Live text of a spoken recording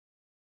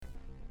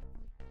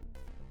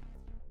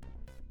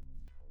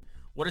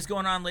What is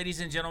going on, ladies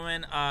and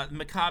gentlemen?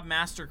 Macabre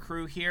Master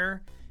Crew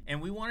here,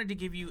 and we wanted to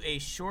give you a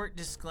short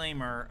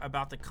disclaimer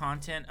about the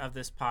content of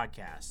this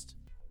podcast.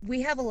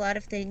 We have a lot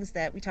of things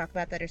that we talk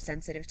about that are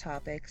sensitive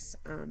topics,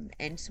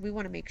 and so we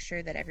want to make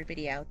sure that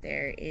everybody out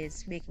there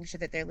is making sure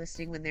that they're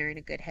listening when they're in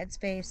a good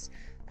headspace,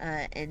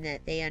 and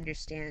that they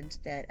understand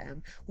that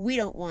we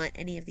don't want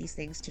any of these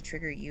things to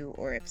trigger you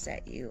or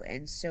upset you.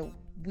 And so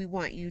we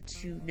want you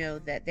to know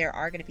that there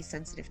are going to be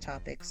sensitive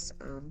topics,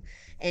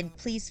 and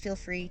please feel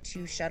free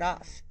to shut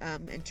off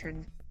and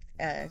turn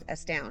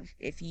us down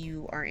if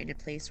you are in a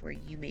place where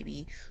you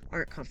maybe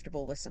aren't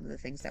comfortable with some of the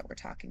things that we're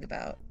talking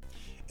about.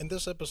 In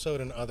this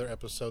episode and other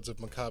episodes of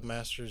Macabre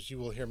Masters, you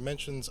will hear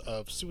mentions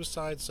of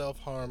suicide,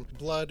 self-harm,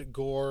 blood,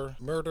 gore,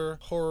 murder,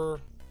 horror.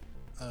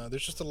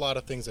 There's just a lot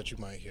of things that you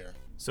might hear.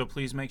 So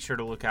please make sure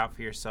to look out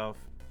for yourself,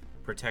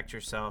 protect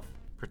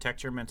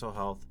your mental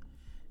health,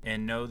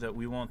 and know that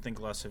we won't think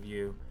less of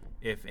you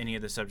if any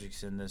of the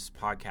subjects in this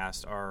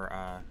podcast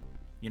are,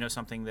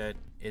 something that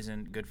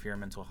isn't good for your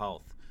mental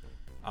health.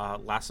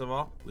 Last of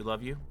all, we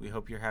love you. We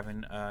hope you're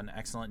having an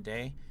excellent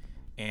day.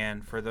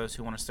 And for those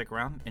who want to stick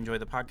around, enjoy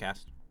the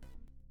podcast.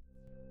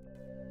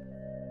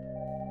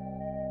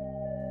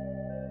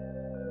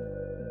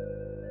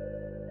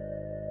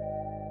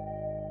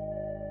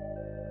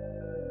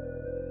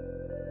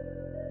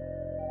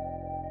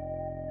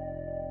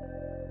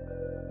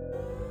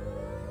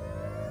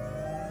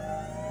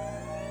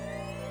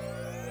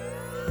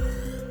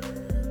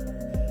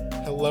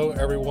 Hello,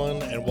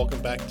 everyone, and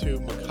welcome back to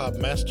Macabre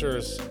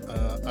Masters.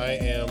 I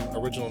am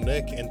Original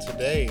Nick, and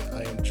today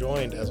I am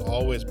joined, as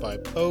always, by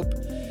Pope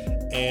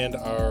and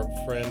our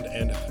friend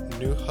and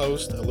new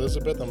host,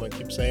 Elizabeth. I'm going to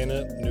keep saying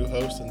it, new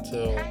host,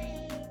 until,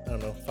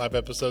 5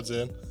 episodes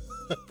in.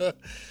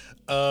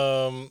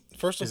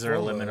 First, is there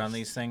a limit on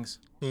these things?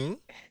 Can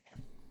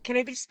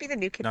I just be the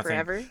new kid Nothing.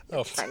 forever?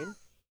 Oh. It's fine.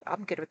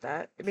 I'm good with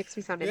that. It makes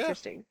me sound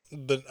interesting.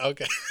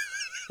 Okay.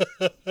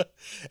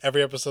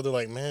 Every episode they're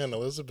like, man,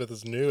 Elizabeth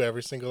is new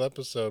every single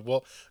episode.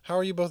 Well, how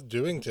are you both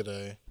doing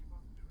today?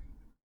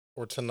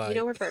 Or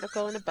tonight? We're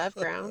vertical and above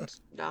ground,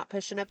 not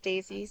pushing up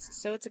daisies,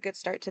 so it's a good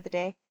start to the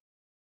day.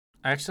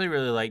 I actually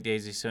really like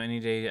Daisy, so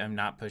any day I'm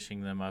not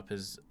pushing them up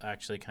is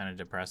actually kind of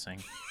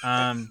depressing.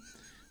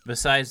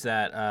 Besides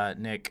that,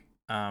 Nick,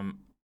 I'm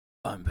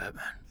Batman.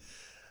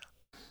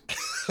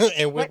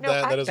 And with No,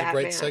 that I'm is a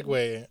great Batman.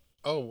 segue.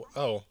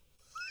 Oh.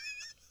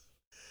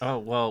 Oh,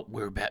 well,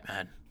 we're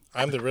Batman.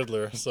 I'm the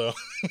Riddler, so...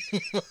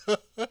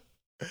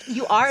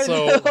 You are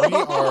So we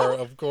are,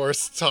 of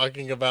course,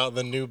 talking about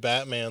the new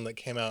Batman that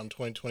came out in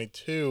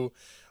 2022,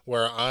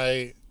 where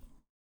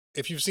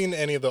if you've seen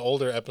any of the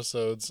older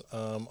episodes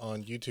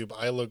on YouTube,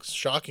 I look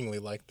shockingly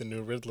like the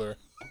new Riddler.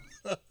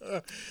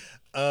 Kinda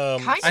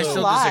I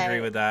still lie.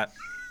 disagree with that.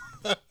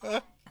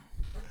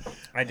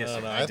 I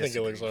disagree. I think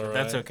it looks all right.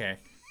 That's okay.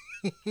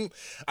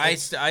 I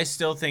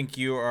still think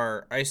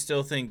I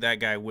still think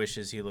that guy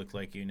wishes he looked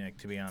like you, Nick,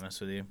 to be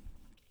honest with you.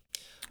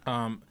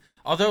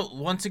 Although,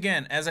 once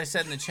again, as I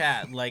said in the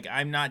chat,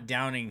 I'm not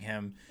downing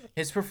him.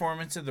 His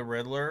performance of the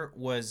Riddler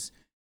was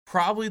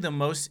probably the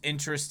most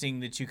interesting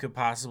that you could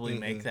possibly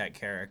make that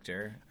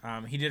character.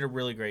 He did a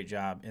really great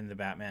job in the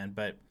Batman,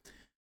 but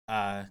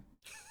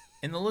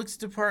in the looks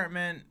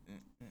department,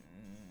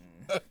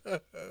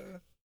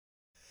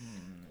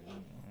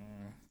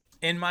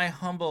 in my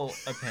humble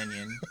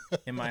opinion,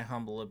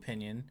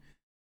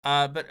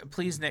 but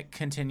please, Nick,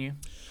 continue.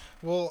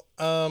 Well,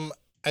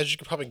 as you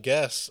could probably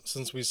guess,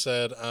 since we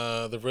said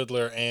the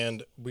Riddler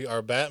and we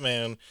are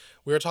Batman,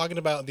 we are talking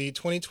about the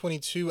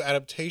 2022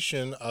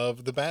 adaptation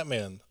of the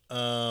Batman,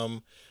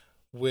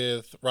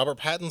 with Robert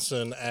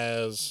Pattinson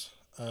as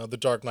the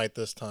Dark Knight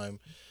this time.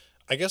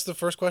 I guess the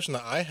first question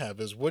that I have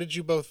is, what did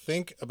you both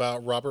think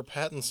about Robert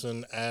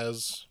Pattinson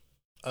as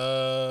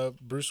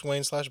Bruce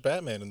Wayne /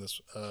 Batman in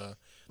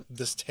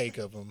this take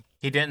of him?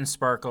 He didn't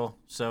sparkle,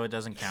 so it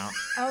doesn't count.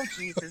 Oh,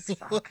 Jesus,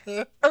 fuck.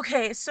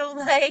 Okay, so,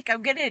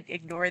 I'm gonna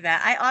ignore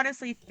that. I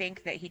honestly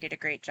think that he did a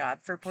great job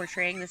for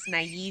portraying this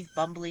naive,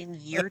 bumbling,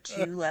 year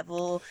 2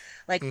 level,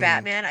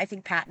 Batman. I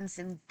think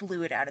Pattinson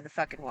blew it out of the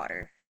fucking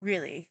water.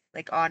 Really.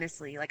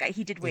 Honestly.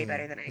 He did way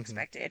better than I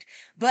expected.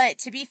 But,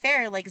 to be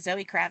fair,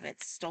 Zoe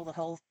Kravitz stole the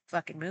whole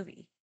fucking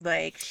movie.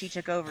 She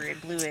took over and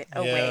blew it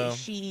away.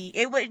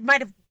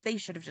 Yeah. They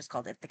should have just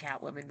called it the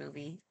Catwoman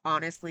movie,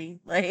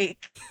 honestly.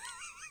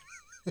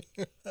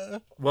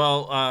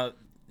 Well,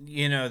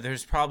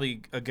 there's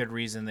probably a good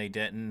reason they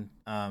didn't.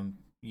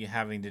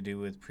 Having to do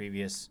with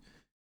previous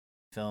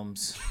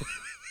films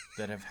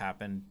that have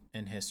happened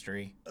in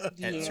history at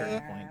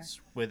certain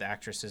points with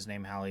actresses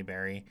named Halle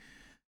Berry.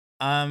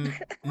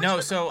 No,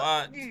 so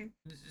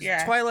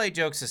Twilight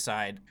jokes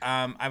aside,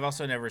 I've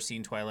also never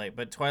seen Twilight,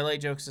 but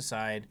Twilight jokes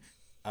aside,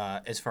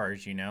 as far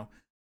as you know,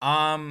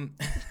 I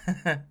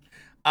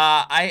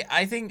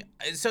think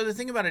so. The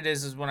thing about it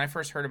is when I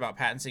first heard about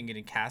Pattinson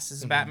getting cast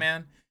as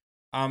Batman,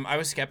 I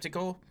was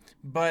skeptical,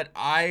 but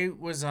I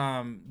was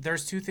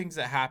there's two things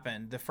that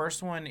happened. The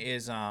first one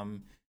is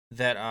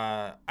that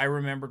I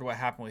remembered what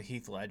happened with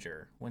Heath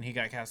Ledger when he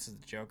got cast as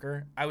the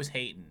Joker. I was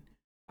hating.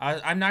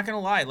 I'm not gonna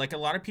lie. Like a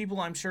lot of people,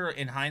 I'm sure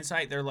in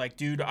hindsight, they're like,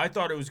 "Dude, I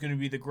thought it was gonna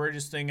be the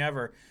greatest thing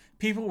ever."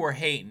 People were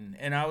hating,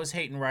 and I was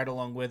hating right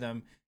along with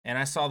them. And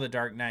I saw The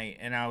Dark Knight,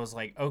 and I was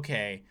like,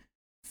 "Okay,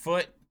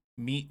 foot,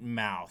 meat,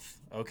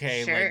 mouth.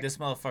 Okay, Sure. like this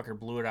motherfucker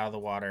blew it out of the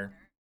water."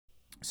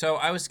 So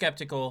I was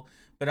skeptical,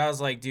 but I was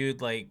like,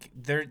 "Dude, like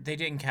they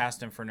didn't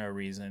cast him for no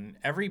reason.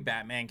 Every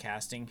Batman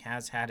casting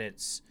has had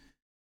its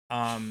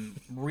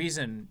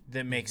reason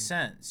that makes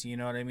sense. You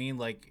know what I mean?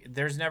 Like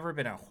there's never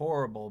been a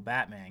horrible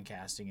Batman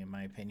casting in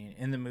my opinion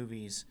in the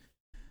movies.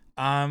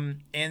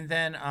 And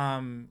then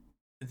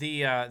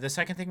the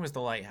second thing was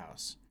The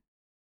Lighthouse.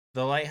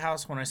 The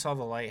Lighthouse, when I saw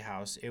The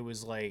Lighthouse, it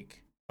was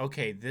like,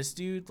 okay, this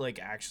dude like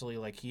actually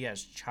like he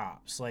has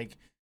chops. Like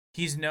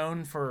he's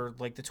known for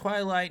like the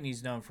Twilight and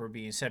he's known for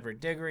being Cedric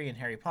Diggory in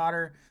Harry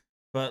Potter,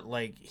 but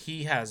like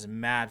he has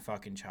mad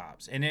fucking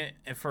chops. And it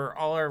for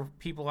all our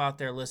people out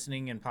there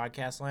listening in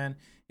podcast land,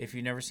 if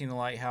you've never seen The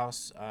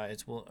Lighthouse,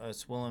 it's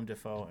Willem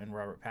Dafoe and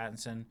Robert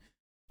Pattinson.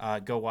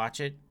 Go watch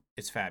it.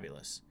 It's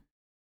fabulous.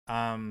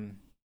 Um,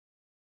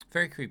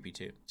 Very creepy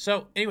too.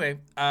 So anyway,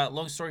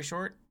 long story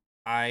short,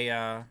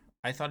 I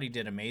thought he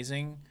did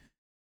amazing.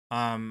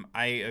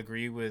 I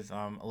agree with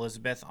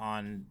Elizabeth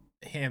on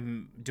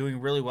him doing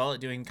really well at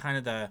doing kind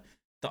of the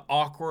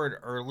awkward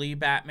early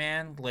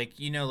Batman. Like,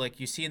 you know, like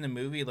you see in the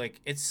movie, like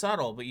it's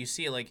subtle, but you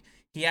see it like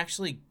he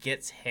actually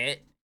gets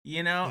hit,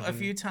 you know, a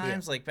few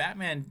times. Like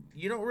Batman,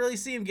 you don't really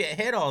see him get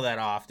hit all that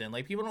often.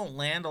 Like people don't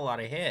land a lot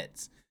of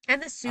hits.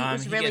 And the suit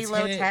was He really gets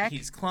low hit, tech.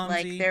 he's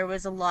clumsy. Like there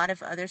was a lot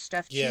of other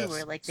stuff too, Yes,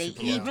 where like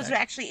super he low was tech.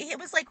 actually it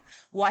was like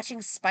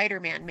watching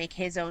Spider-Man make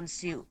his own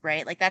suit,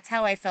 right? Like that's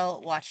how I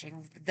felt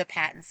watching the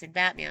Pattinson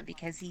Batman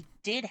because he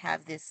did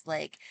have this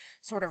like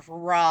sort of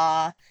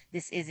raw.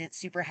 This isn't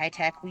super high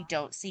tech. We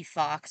don't see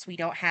Fox. We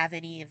don't have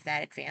any of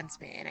that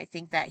advancement, and I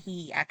think that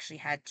he actually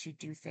had to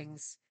do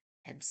things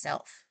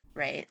himself.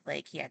 Right,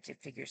 like he had to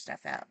figure stuff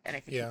out, and I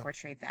think he Yeah.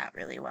 portrayed that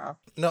really well.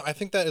 No, I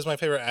think that is my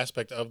favorite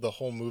aspect of the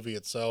whole movie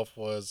itself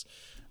was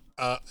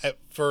at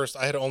first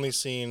I had only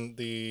seen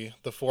the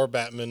four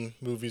Batman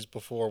movies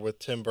before with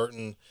Tim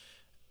Burton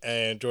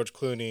and George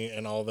Clooney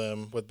and all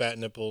them with bat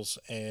nipples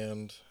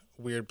and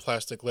weird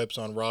plastic lips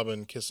on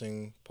Robin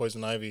kissing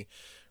Poison Ivy.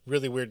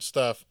 Really weird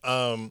stuff.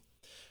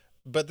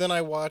 But then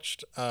I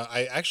watched.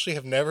 I actually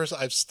have never.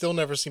 I've still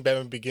never seen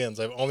Batman Begins.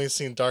 I've only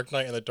seen Dark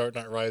Knight and The Dark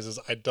Knight Rises.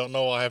 I don't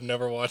know why I've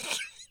never watched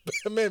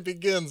Batman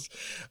Begins.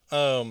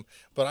 But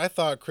I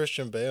thought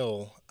Christian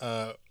Bale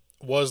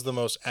was the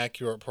most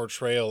accurate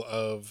portrayal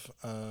of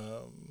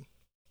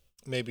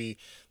maybe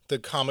the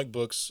comic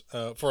books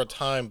for a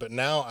time. But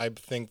now I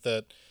think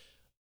that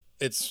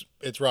it's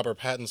Robert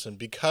Pattinson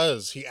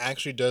because he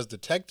actually does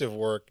detective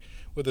work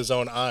with his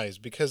own eyes.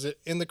 Because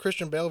in the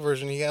Christian Bale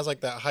version, he has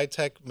like that high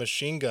tech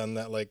machine gun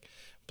that like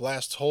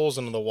blasts holes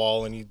into the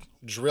wall and he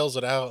drills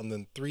it out and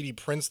then 3D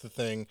prints the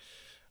thing.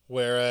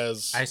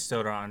 Whereas I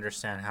still don't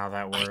understand how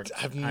that worked.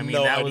 I have I mean,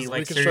 no that idea. was like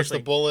Reconstructs seriously,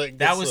 the bullet.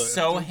 that gets was a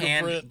so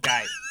fingerprint.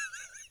 guy.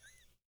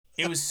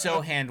 It was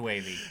so hand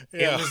wavy.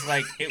 Yeah.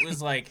 It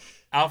was like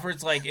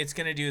Alfred's like it's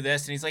gonna do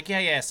this, and he's like,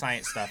 yeah,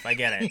 science stuff. I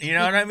get it. You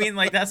know what I mean?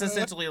 Like that's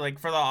essentially like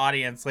for the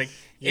audience, like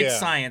it's Yeah.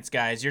 science,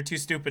 guys. You're too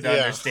stupid to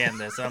Yeah. understand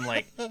this. And I'm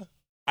like,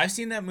 I've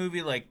seen that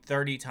movie like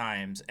 30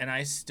 times, and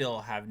I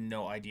still have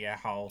no idea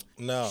how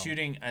No.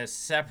 shooting a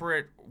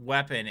separate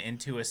weapon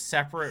into a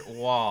separate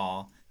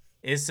wall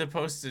is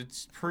supposed to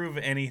prove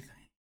anything.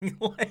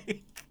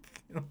 like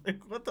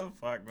what the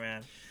fuck,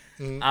 man?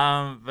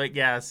 But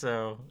yeah,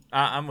 so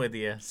I'm with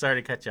you.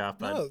 Sorry to cut you off,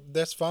 bud. No,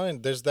 that's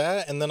fine. There's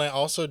that, and then I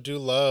also do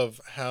love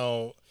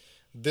how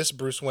this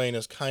Bruce Wayne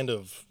is kind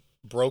of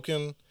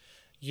broken.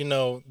 You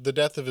know, the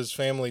death of his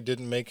family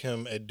didn't make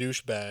him a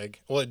douchebag.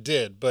 Well, it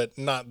did, but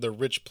not the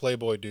rich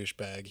playboy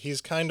douchebag. He's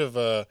kind of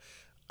a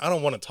I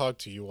don't want to talk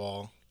to you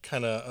all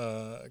kind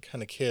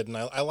of kid, and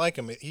I like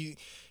him. He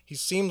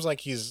seems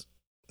like he's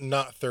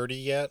not 30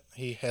 yet.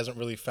 He hasn't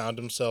really found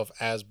himself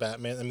as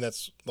Batman. I mean,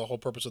 that's the whole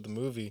purpose of the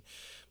movie.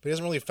 But he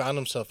hasn't really found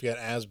himself yet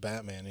as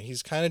Batman. And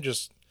he's kind of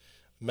just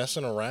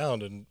messing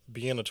around and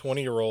being a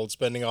 20-year-old,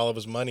 spending all of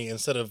his money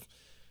instead of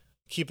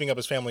keeping up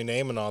his family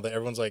name and all that.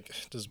 Everyone's like,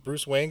 "Does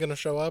Bruce Wayne going to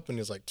show up?" And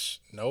he's like,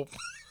 "Nope."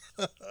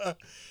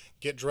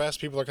 Get dressed.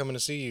 People are coming to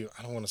see you.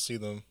 I don't want to see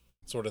them,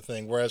 sort of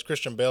thing. Whereas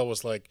Christian Bale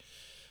was like,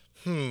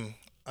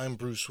 I'm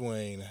Bruce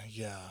Wayne.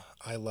 Yeah,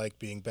 I like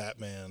being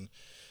Batman.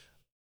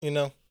 You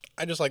know,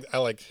 I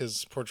like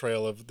his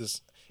portrayal of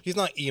this. He's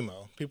not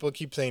emo. People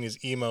keep saying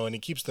he's emo, and he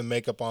keeps the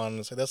makeup on. And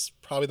it's like that's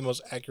probably the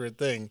most accurate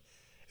thing,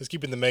 is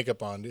keeping the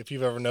makeup on. If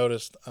you've ever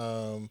noticed,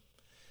 all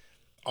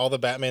the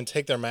Batman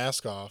take their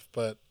mask off,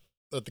 but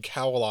the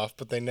cowl off,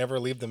 but they never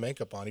leave the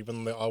makeup on,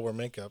 even though they all wear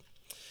makeup.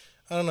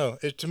 I don't know.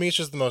 To me, it's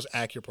just the most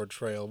accurate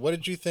portrayal. What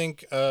did you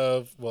think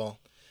of? Well,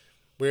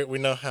 we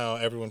know how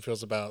everyone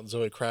feels about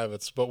Zoe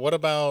Kravitz, but what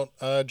about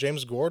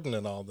James Gordon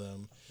and all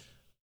them?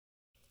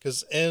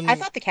 Because I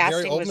thought the Gary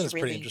casting was Oldman's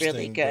pretty really,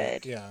 really interesting,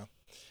 good. but, yeah.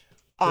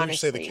 What would you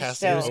say the Honestly,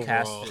 casting It was so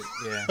overall?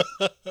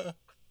 casted, yeah.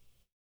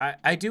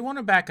 I do want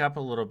to back up a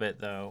little bit,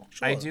 though.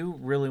 Sure. I do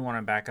really want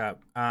to back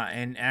up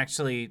and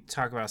actually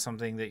talk about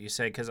something that you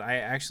said, because I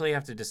actually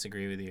have to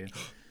disagree with you.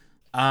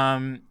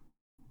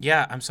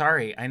 Yeah, I'm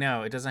sorry. I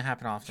know it doesn't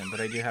happen often, but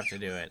I do have to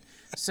do it.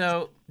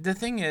 So the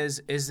thing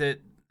is that,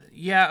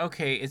 yeah,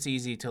 okay, it's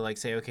easy to like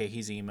say, okay,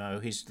 he's emo,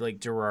 he's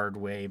like Gerard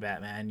Way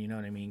Batman, you know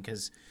what I mean?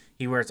 Because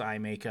he wears eye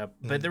makeup.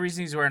 But the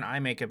reason he's wearing eye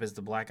makeup is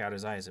to black out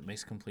his eyes. It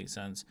makes complete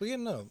sense. Well,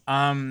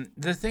 no.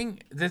 The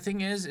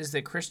thing is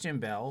that Christian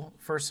Bale,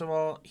 first of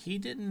all, he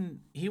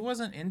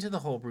wasn't into the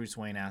whole Bruce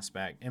Wayne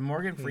aspect, and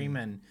Morgan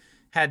Freeman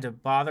had to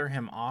bother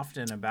him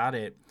often about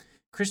it.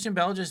 Christian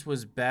Bale just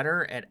was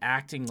better at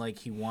acting like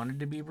he wanted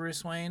to be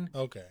Bruce Wayne.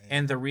 Okay.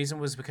 And the reason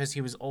was because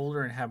he was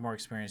older and had more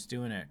experience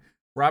doing it.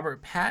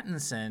 Robert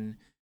Pattinson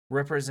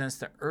represents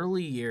the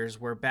early years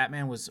where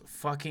Batman was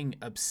fucking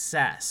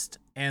obsessed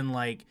and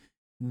like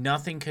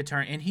nothing could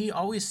turn, and he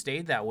always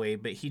stayed that way,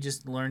 but he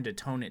just learned to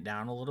tone it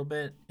down a little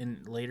bit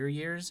in later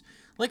years.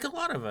 Like a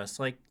lot of us,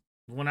 like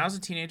when I was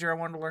a teenager, I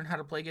wanted to learn how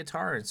to play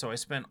guitar, and so I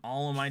spent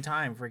all of my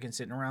time freaking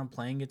sitting around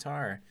playing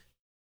guitar.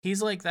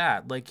 He's like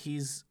that. Like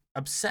he's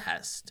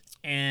obsessed,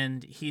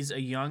 and he's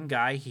a young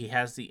guy. He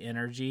has the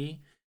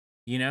energy,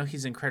 you know,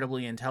 he's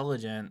incredibly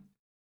intelligent.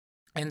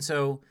 And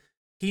so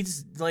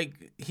he's like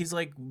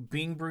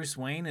being Bruce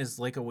Wayne is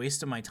like a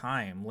waste of my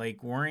time.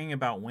 Like worrying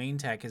about Wayne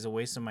Tech is a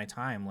waste of my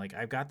time. Like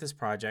I've got this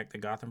project, the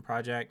Gotham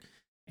Project,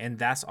 and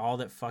that's all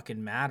that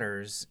fucking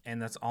matters,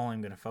 and that's all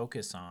I'm going to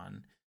focus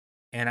on.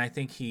 And I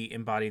think he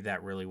embodied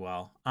that really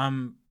well.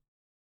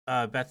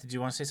 Beth, did you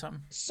want to say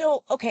something?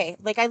 So, okay,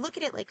 like I look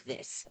at it like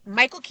this.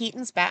 Michael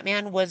Keaton's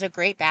Batman was a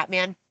great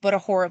Batman, but a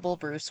horrible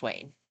Bruce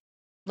Wayne.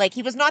 Like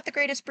he was not the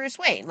greatest Bruce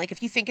Wayne. Like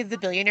if you think of the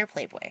billionaire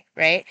playboy,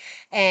 right?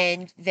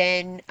 And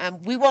then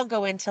we won't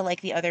go into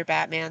like the other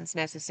Batmans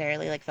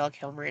necessarily, like Val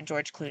Kilmer and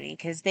George Clooney,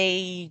 because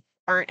they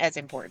aren't as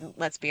important.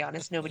 Let's be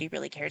honest. Nobody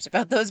really cares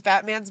about those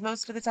Batmans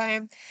most of the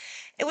time,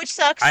 which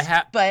sucks.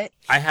 But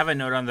I have a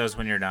note on those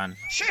when you're done.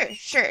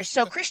 Sure.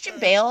 So Christian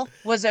Bale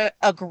was a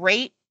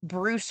great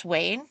Bruce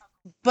Wayne,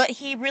 but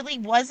he really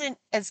wasn't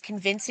as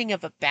convincing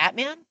of a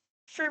Batman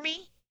for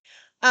me.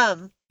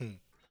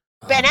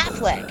 Ben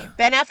Affleck.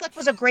 Ben Affleck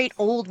was a great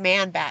old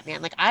man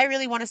Batman. Like, I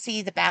really want to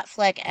see the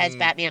Batfleck as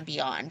Batman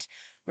Beyond,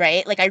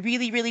 right? Like, I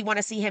really, really want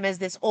to see him as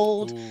this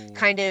old,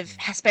 kind of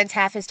spends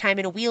half his time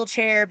in a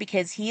wheelchair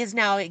because he is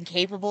now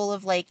incapable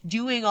of, like,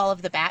 doing all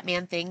of the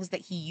Batman things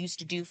that he used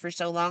to do for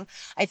so long.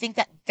 I think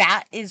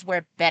that is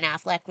where Ben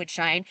Affleck would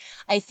shine.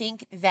 I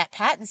think that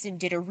Pattinson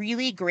did a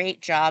really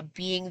great job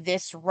being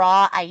this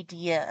raw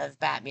idea of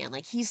Batman.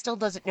 Like, he still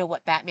doesn't know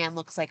what Batman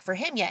looks like for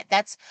him yet.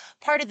 That's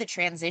part of the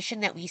transition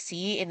that we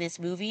see in this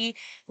movie,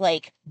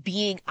 like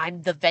being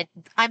I'm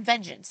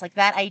vengeance, like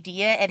that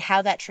idea, and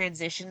how that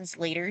transitions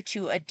later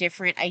to a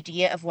different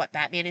idea of what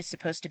Batman is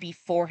supposed to be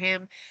for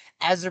him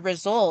as a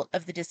result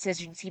of the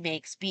decisions he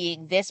makes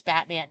being this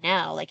Batman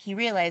now. Like he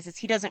realizes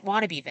he doesn't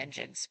want to be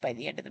vengeance by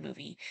the end of the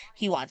movie.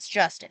 He wants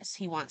justice.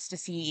 He wants to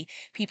see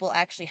people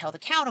actually held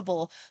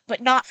accountable,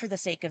 but not for the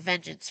sake of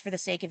vengeance, for the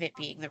sake of it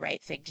being the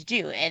right thing to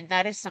do. And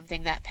that is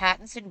something that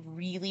Pattinson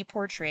really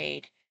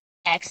portrayed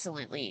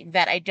excellently,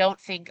 that I don't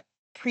think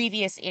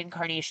previous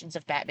incarnations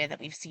of Batman that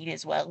we've seen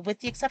as well, with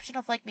the exception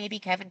of like maybe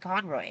Kevin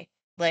Conroy.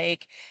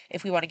 Like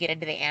if we want to get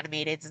into the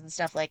animateds and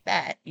stuff like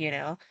that, you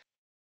know.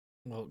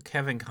 Well,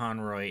 Kevin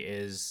Conroy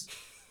is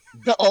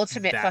the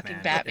ultimate fucking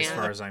Batman, as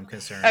far as I'm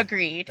concerned.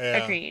 Agreed.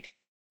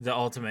 The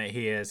ultimate,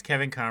 he is.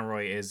 Kevin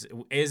Conroy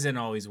is and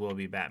always will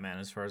be Batman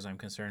as far as I'm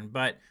concerned.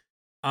 But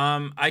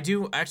I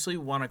do actually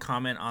want to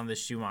comment on the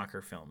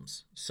Schumacher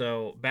films.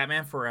 So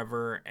Batman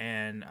Forever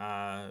and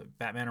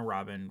Batman and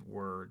Robin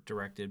were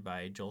directed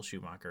by Joel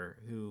Schumacher,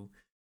 who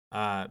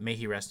may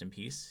he rest in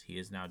peace. He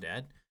is now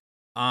dead.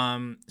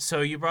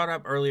 So you brought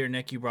up earlier,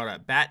 Nick, you brought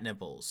up bat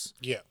nipples.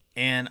 Yeah.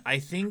 And I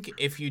think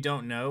if you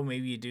don't know,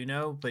 maybe you do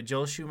know, but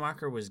Joel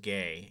Schumacher was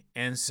gay.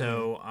 And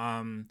so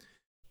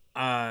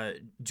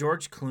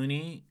George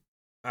Clooney,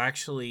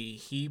 actually,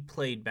 he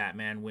played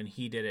Batman when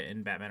he did it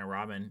in Batman and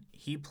Robin.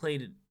 He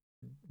played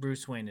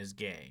Bruce Wayne as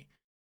gay.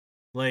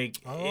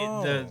 Like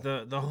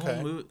the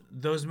whole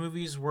those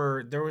movies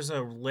were, there was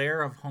a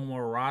layer of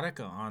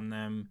homoerotica on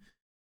them,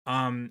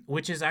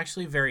 which is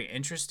actually very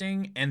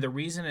interesting. And the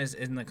reason is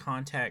in the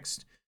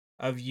context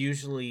of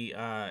usually,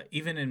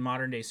 even in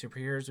modern day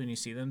superheroes, when you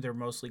see them, they're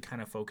mostly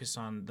kind of focused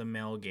on the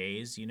male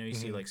gaze. You know, you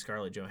see like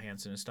Scarlett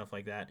Johansson and stuff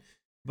like that.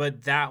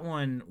 But that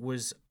one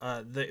was,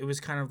 it was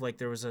kind of like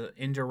there was an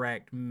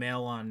indirect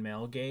male on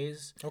male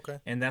gaze. Okay.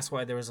 And that's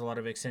why there was a lot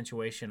of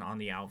accentuation on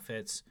the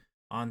outfits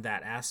on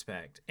that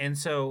aspect. And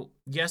so,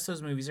 yes,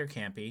 those movies are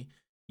campy.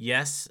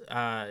 Yes,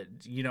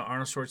 you know,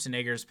 Arnold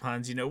Schwarzenegger's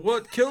puns, you know,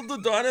 what killed the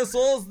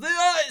dinosaurs? The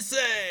Ice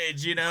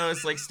Age! You know,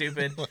 it's like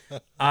stupid.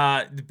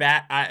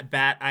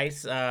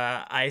 Ice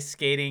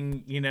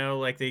skating, you know,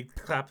 like they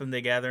clap them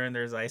together and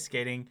there's ice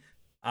skating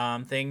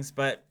things.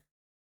 But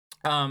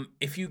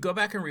if you go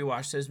back and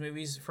rewatch those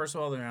movies, first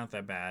of all, they're not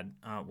that bad.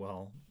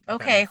 Well,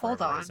 okay,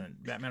 hold on.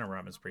 Batman and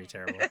Robin's pretty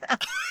terrible.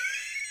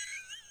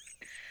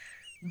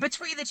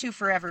 Between the two,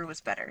 Forever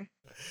was better.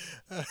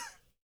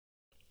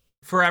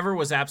 Forever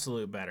was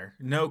absolute better.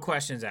 No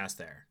questions asked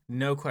there.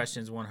 No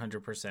questions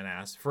 100%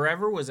 asked.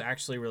 Forever was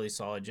actually really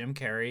solid. Jim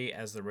Carrey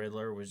as the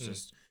Riddler was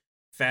just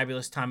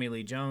fabulous. Tommy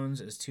Lee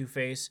Jones as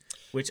Two-Face,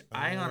 which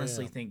I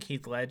honestly think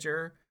Heath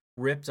Ledger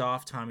ripped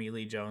off Tommy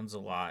Lee Jones a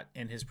lot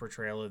in his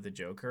portrayal of the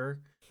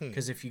Joker.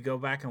 Because if you go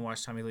back and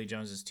watch Tommy Lee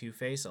Jones as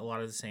Two-Face, a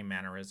lot of the same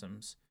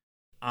mannerisms.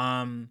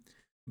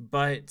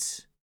 But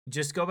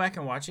just go back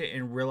and watch it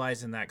and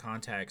realize in that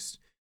context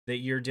that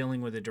you're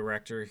dealing with a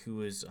director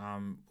who is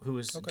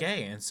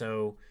gay, and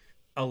so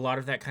a lot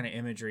of that kind of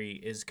imagery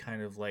is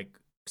kind of like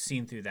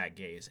seen through that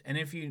gaze. And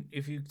if you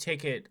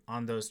take it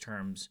on those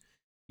terms,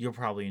 you'll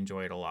probably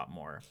enjoy it a lot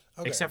more.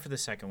 Okay. Except for the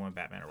second one,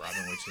 Batman and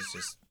Robin, which is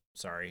just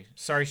sorry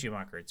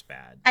Schumacher, it's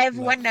bad. I have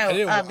one note.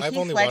 I've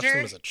only watched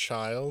them as a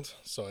child,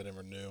 so I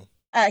never knew.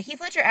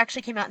 Heath Ledger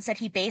actually came out and said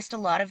he based a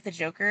lot of the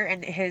Joker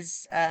and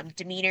his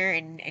demeanor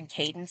and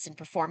cadence and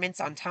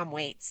performance on Tom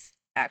Waits,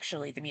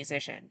 actually, the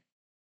musician.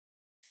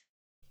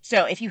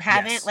 So if you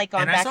haven't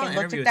gone back and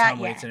looked at that, Tom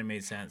Waits and it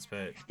made sense,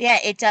 but yeah,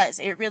 it does.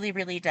 It really,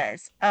 really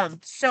does.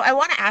 So I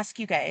want to ask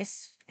you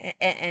guys,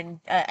 and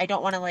I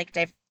don't want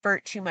to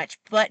divert too much,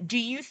 but do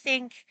you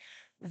think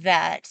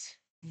that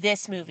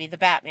this movie, The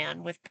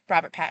Batman with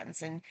Robert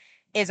Pattinson,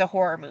 is a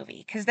horror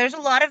movie? Because there's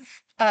a lot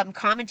of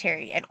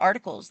commentary and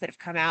articles that have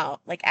come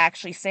out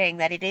actually saying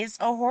that it is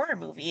a horror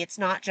movie. It's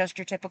not just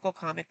your typical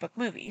comic book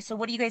movie. So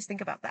what do you guys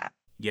think about that?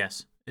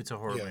 Yes, it's a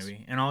horror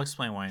movie. And I'll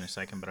explain why in a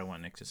second, but I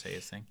want Nick to say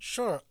his thing.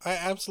 Sure. I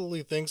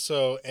absolutely think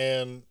so.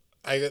 And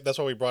that's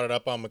why we brought it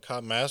up on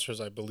Macabre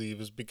Masters, I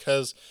believe, is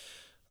because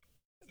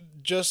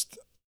just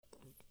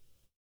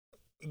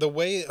the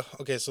way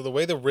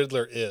the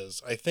Riddler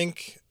is, I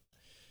think,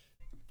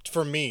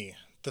 for me,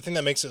 the thing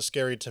that makes it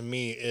scary to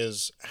me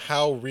is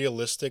how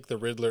realistic the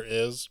Riddler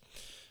is.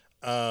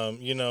 When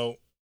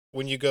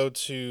you go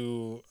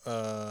to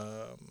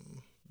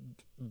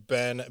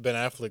Ben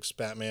Affleck's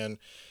Batman,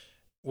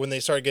 when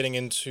they start getting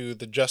into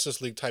the Justice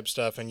League type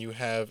stuff and you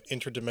have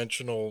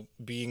interdimensional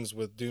beings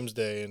with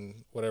Doomsday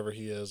and whatever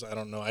he is, I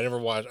don't know. I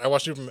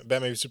watched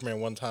Batman v Superman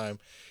one time,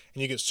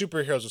 and you get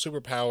superheroes with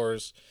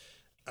superpowers.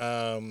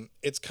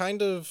 It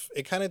kind of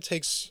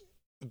takes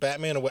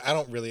Batman away.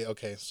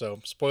 So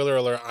spoiler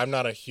alert, I'm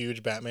not a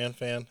huge Batman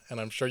fan, and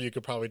I'm sure you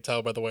could probably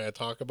tell by the way I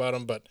talk about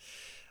him, but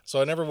so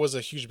I never was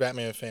a huge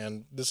Batman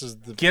fan. This is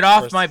the Get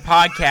off my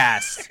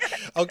podcast.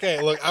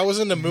 Okay, look, I was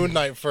into Moon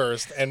Knight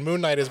first, and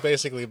Moon Knight is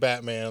basically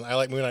Batman. I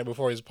like Moon Knight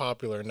before he's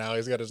popular. Now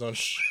he's got his own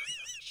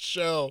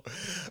show.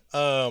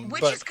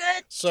 Which is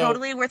good.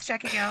 Totally worth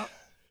checking out.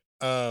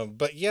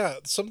 But yeah,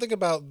 something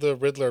about the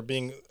Riddler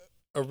being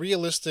a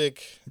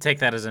realistic... Take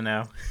that as a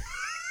no.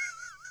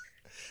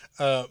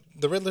 The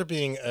Riddler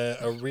being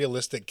a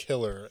realistic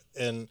killer,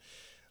 and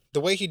the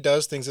way he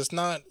does things, it's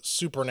not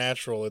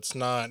supernatural.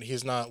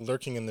 He's not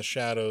lurking in the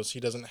shadows. He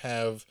doesn't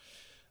have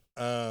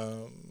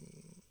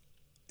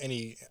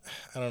any,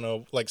 I don't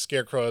know, like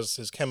Scarecrow has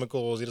his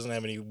chemicals. He doesn't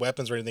have any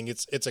weapons or anything.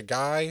 It's a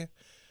guy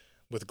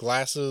with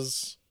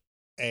glasses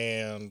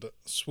and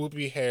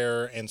swoopy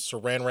hair and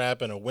saran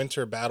wrap and a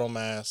winter battle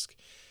mask,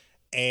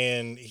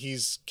 and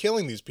he's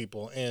killing these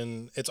people,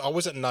 and it's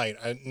always at night.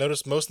 I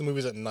noticed most of the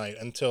movies at night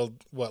until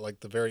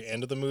the very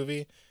end of the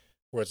movie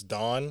where it's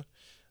dawn.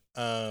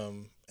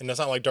 And it's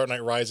not like Dark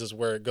Knight Rises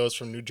where it goes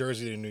from New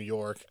Jersey to New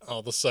York all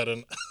of a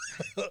sudden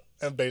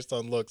and based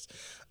on looks.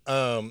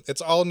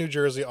 It's all New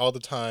Jersey all the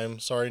time.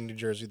 Sorry, New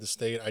Jersey, the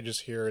state. I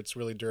just hear it's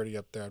really dirty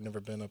up there. I've never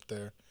been up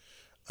there.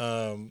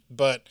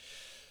 But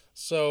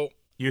so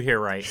you hear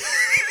right.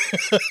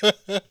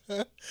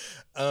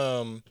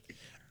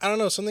 I don't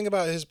know, something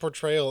about his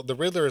portrayal. The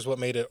Riddler is what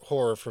made it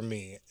horror for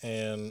me.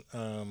 And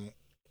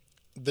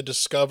the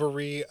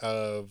discovery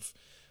of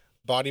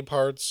body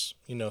parts,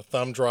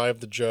 thumb drive,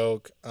 the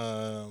joke,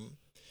 the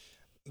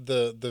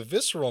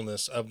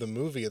visceralness of the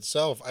movie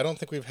itself. I don't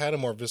think we've had a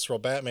more visceral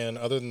Batman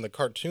other than the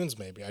cartoons.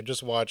 Maybe I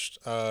just watched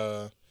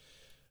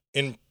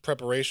in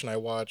preparation. I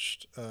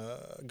watched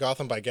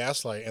Gotham by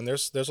Gaslight, and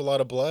there's a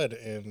lot of blood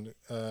and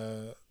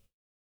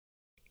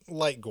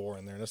light gore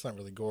in there. That's not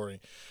really gory.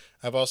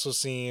 I've also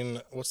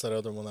seen, what's that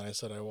other one that I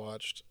said I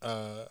watched?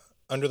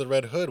 Under the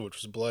Red Hood, which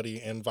was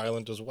bloody and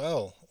violent as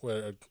well,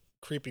 where a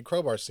creepy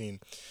crowbar scene.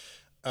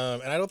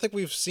 And I don't think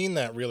we've seen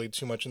that really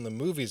too much in the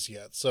movies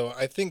yet. So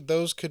I think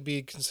those could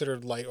be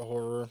considered light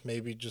horror,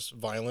 maybe just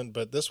violent.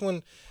 But this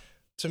one,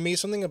 to me,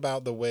 something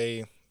about the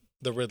way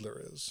the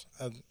Riddler is.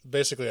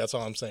 Basically, that's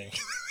all I'm saying.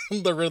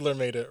 The Riddler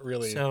made it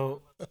really...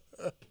 So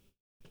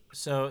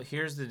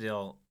here's the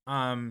deal.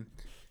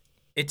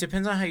 It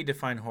depends on how you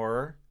define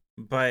horror.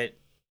 But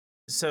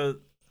so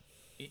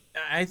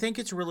I think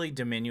it's really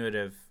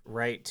diminutive,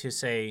 right, to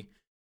say...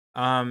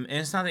 and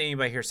it's not that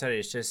anybody here said it.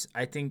 It's just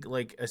I think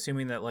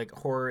assuming that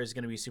horror is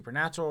going to be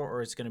supernatural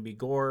or it's going to be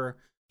gore.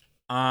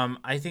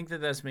 I think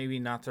that that's maybe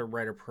not the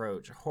right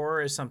approach.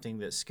 Horror is something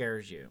that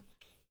scares you,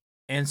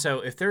 and so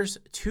if there's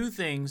two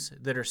things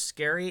that are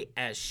scary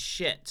as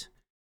shit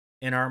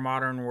in our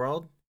modern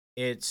world,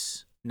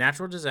 it's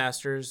natural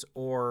disasters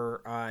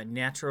or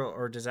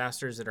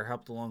disasters that are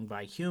helped along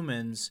by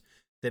humans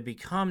that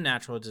become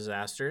natural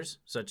disasters,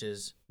 such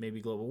as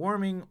maybe global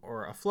warming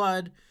or a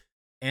flood.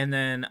 And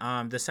then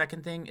the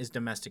second thing is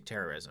domestic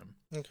terrorism.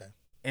 Okay.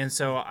 And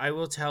so I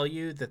will tell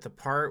you that the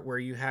part where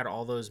you had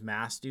all those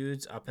mass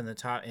dudes up in the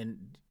top,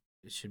 and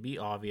it should be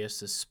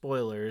obvious as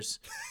spoilers,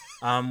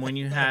 when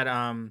you had,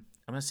 I'm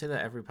going to say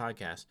that every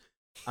podcast,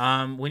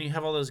 when you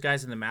have all those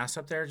guys in the mask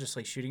up there just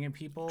like shooting at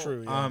people,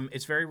 True, yeah.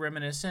 it's very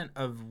reminiscent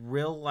of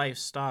real life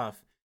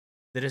stuff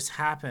that has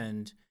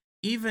happened.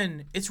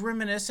 Even it's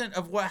reminiscent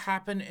of what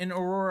happened in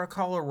Aurora,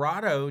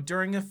 Colorado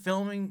during a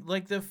filming,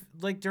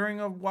 during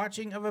a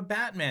watching of a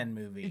Batman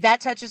movie.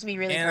 That touches me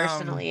really And,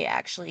 personally,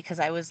 actually, because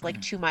I was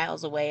like 2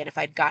 miles away, and if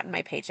I'd gotten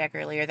my paycheck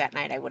earlier that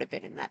night, I would have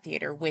been in that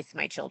theater with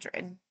my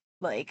children.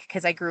 Like,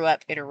 because I grew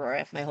up in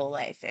Aurora my whole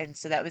life, and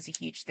so that was a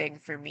huge thing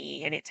for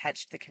me, and it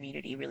touched the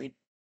community really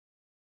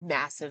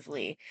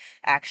massively,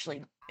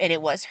 actually, and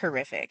it was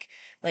horrific.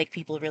 Like,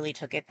 people really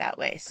took it that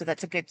way. So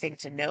that's a good thing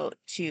to note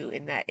too,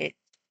 in that it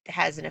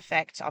has an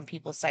effect on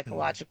people's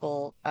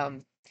psychological,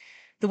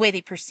 the way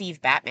they perceive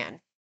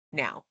Batman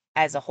now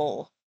as a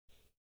whole,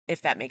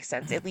 if that makes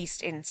sense, at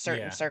least in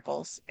certain Yeah.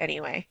 circles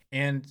anyway.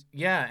 And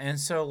yeah, and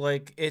so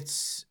like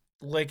it's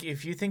like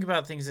if you think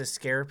about things that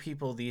scare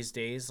people these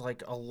days,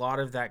 like a lot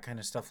of that kind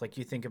of stuff, like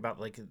you think about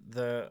like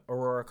the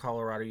Aurora,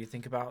 Colorado, you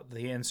think about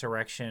the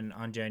insurrection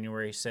on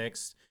January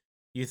 6th,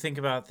 you think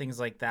about things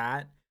like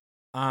that.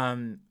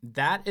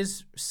 That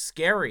is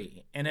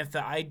scary. And if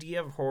the idea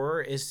of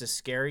horror is to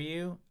scare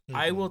you,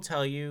 I will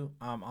tell you,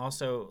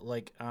 also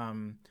like,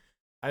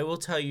 I will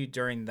tell you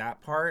during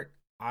that part,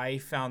 I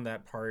found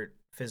that part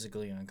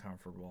physically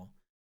uncomfortable.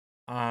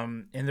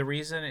 And the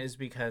reason is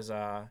because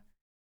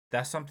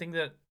that's something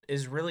that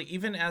is really,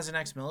 even as an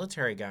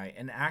ex-military guy,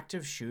 an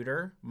active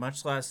shooter,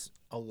 much less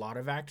a lot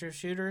of active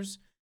shooters,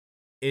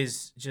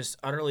 is just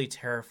utterly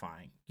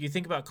terrifying. You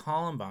think about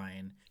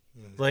Columbine,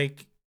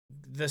 like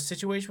the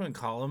situation with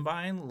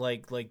Columbine,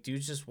 like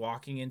dudes just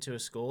walking into a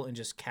school and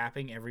just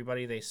capping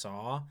everybody they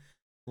saw,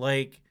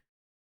 like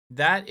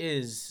that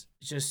is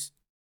just,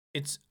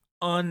 it's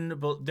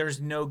there's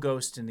no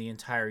ghost in the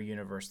entire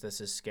universe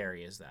that's as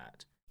scary as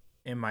that,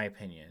 in my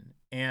opinion.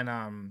 And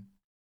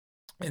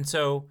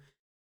so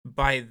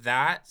by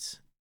that,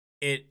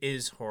 it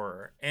is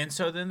horror. And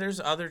so then there's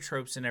other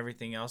tropes and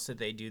everything else that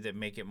they do that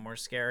make it more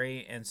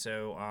scary. And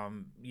so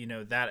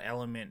that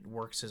element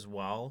works as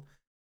well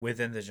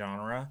within the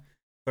genre.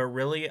 But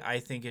really, I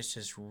think it's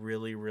just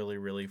really, really,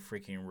 really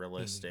freaking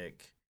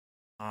realistic,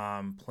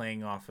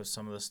 playing off of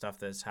some of the stuff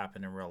that's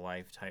happened in real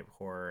life type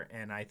horror.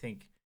 And I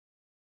think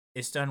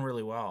it's done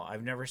really well. I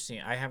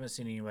haven't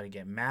seen anybody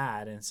get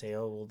mad and say,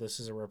 oh, well, this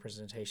is a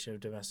representation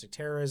of domestic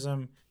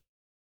terrorism.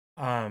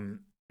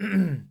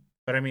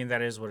 But I mean,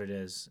 that is what it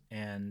is.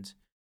 And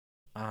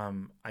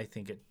I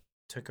think it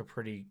took a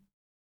pretty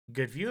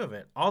good view of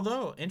it.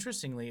 Although,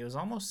 interestingly, it was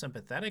almost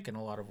sympathetic in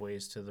a lot of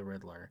ways to the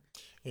Riddler.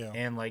 Yeah.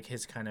 And like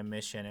his kind of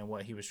mission and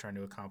what he was trying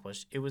to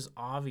accomplish. It was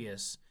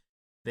obvious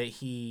that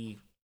he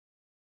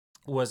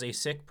was a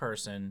sick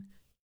person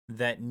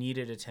that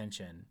needed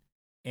attention.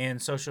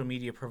 And social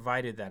media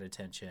provided that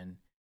attention.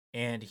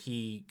 And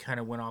he kind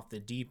of went off the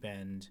deep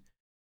end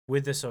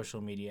with the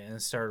social media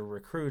and started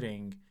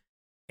recruiting.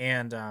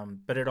 And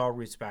but it all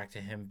roots back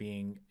to him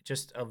being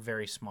just a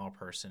very small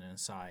person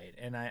inside.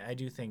 And I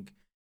do think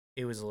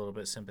it was a little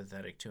bit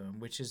sympathetic to him,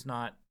 which is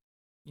not,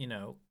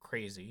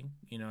 crazy.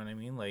 You know what I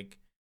mean? Like,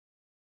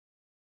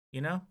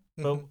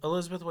 But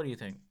Elizabeth, what do you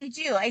think? I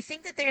do. I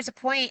think that there's a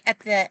point at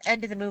the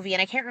end of the movie,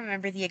 and I can't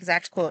remember the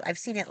exact quote. I've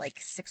seen it like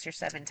 6 or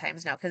 7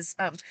 times now, because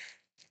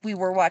we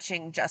were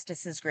watching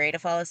Justice is Grey to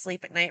fall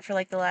asleep at night for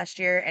like the last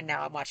year, and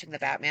now I'm watching the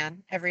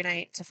Batman every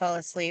night to fall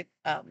asleep.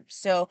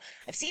 So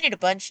I've seen it a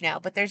bunch now,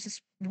 but there's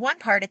this one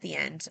part at the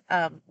end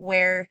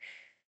where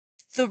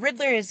the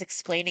Riddler is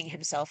explaining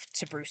himself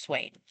to Bruce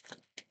Wayne.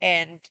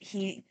 And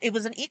it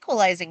was an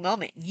equalizing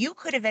moment. You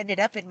could have ended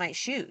up in my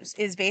shoes,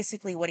 is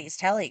basically what he's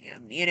telling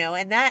him,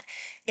 and that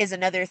is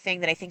another thing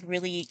that I think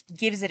really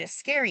gives it a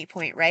scary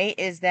point, right?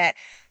 Is that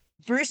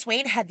Bruce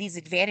Wayne had these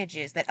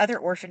advantages that other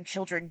orphan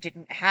children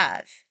didn't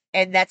have.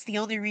 And that's the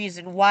only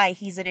reason why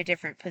he's in a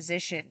different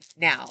position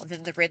now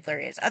than the Riddler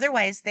is.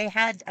 Otherwise, they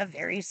had a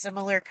very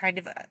similar kind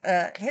of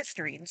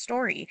history and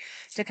story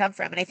to come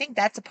from. And I think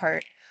that's a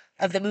part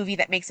of the movie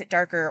that makes it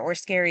darker or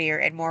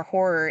scarier and more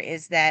horror,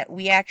 is that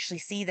we actually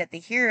see that the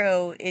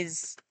hero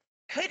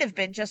could have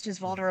been just as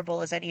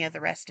vulnerable as any of the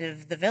rest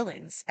of the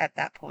villains at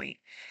that point.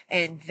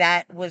 And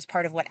that was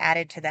part of what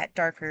added to that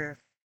darker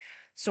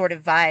sort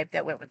of vibe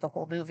that went with the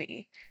whole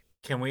movie.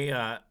 Can we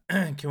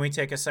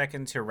take a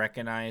second to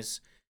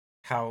recognize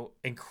how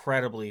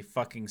incredibly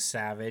fucking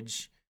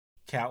savage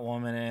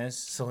Catwoman is,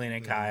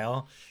 Selena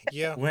Kyle?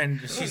 Yeah.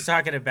 When she's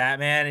talking to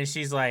Batman and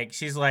she's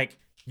like,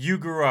 you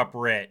grew up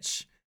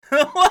rich.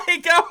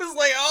 Like, I was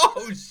like,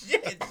 oh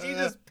shit, she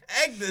just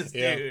pegged this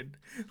dude,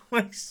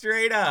 like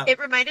straight up. It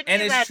reminded me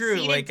of that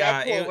scene in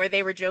Deadpool where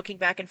they were joking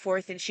back and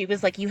forth, and she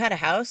was like, "You had a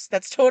house."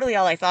 That's totally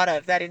all I thought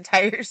of that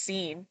entire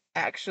scene,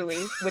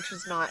 actually, which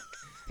was not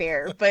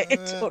fair, but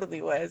it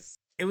totally was.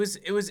 it was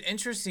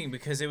interesting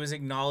because it was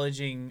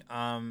acknowledging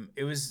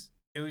it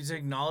was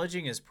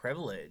acknowledging his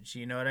privilege,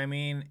 you know what I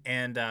mean?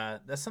 And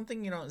that's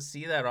something you don't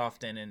see that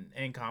often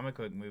in comic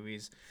book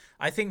movies.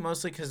 I think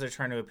mostly because they're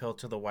trying to appeal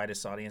to the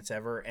widest audience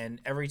ever,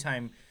 and every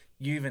time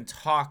you even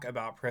talk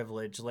about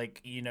privilege,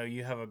 like,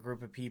 you have a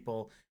group of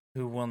people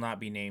who will not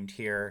be named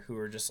here who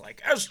are just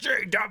like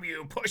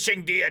SJW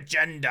pushing the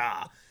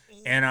agenda.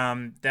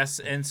 And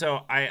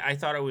so I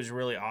thought it was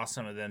really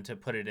awesome of them to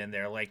put it in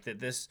there, like that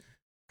this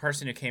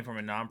person who came from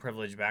a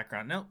non-privileged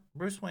background. No,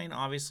 Bruce Wayne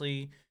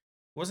obviously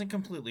wasn't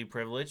completely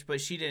privileged,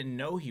 but she didn't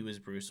know he was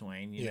Bruce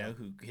Wayne,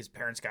 who his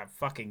parents got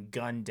fucking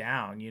gunned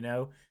down.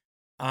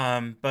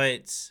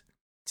 But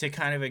to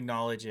kind of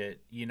acknowledge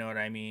it, you know what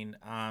I mean?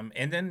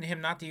 And then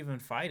him not to even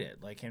fight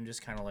it, like him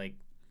just kind of like,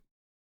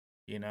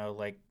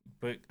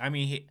 but I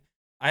mean,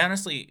 I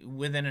honestly,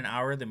 within an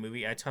hour of the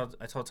movie, I told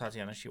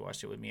Tatiana, she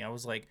watched it with me. I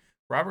was like,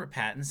 Robert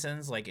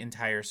Pattinson's like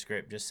entire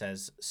script just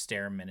says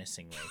stare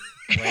menacingly.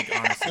 Like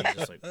honestly,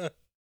 just like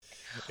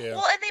Yeah.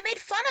 Well, and they made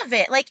fun of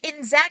it. Like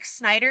in Zack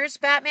Snyder's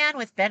Batman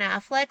with Ben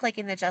Affleck, like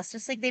in the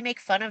Justice League, they make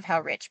fun of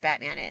how rich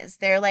Batman is.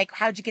 They're like,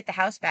 "How'd you get the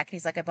house back?" And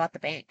he's like, "I bought the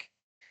bank."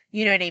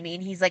 You know what I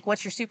mean? He's like,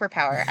 "What's your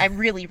superpower?" "I'm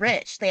really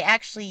rich." They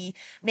actually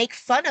make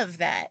fun of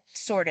that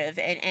sort of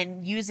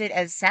and use it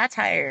as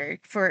satire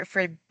for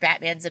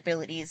Batman's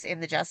abilities in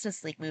the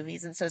Justice League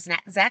movies. And so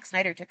Zack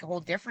Snyder took a whole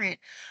different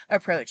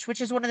approach,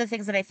 which is one of the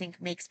things that I think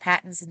makes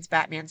Pattinson's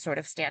Batman sort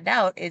of stand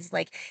out is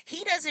like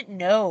he doesn't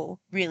know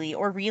really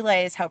or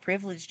realize how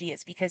privileged he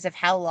is because of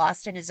how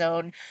lost in his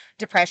own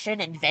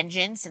depression and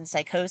vengeance and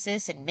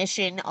psychosis and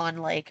mission on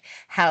like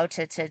how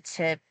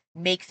to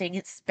make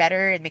things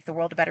better and make the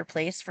world a better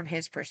place from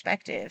his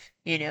perspective.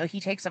 He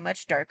takes a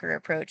much darker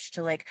approach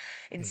to like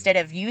Mhm. instead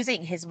of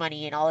using his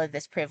money and all of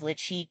this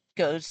privilege, he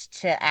goes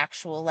to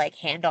actual like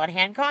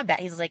hand-on-hand combat.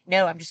 He's like,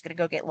 "No, I'm just going to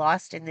go get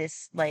lost in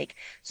this like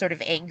sort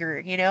of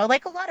anger,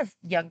 like a lot of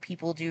young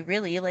people do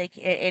really like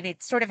and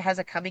it sort of has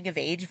a coming of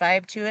age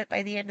vibe to it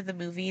by the end of the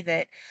movie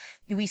that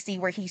we see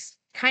where he's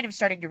kind of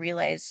starting to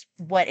realize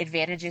what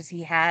advantages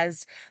he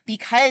has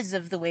because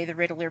of the way the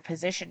Riddler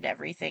positioned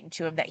everything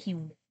to him that he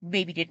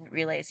maybe didn't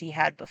realize he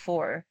had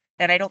before.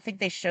 And I don't think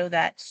they show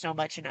that so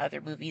much in other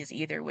movies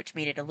either, which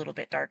made it a little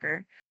bit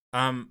darker.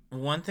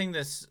 one thing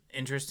that's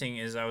interesting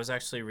is I was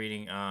actually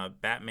reading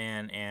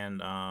Batman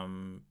and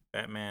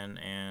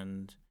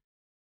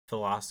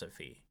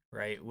Philosophy,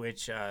 right?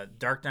 Which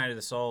Dark Knight of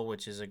the Soul,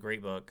 which is a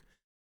great book.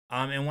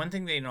 And one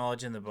thing they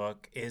acknowledge in the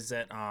book is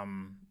that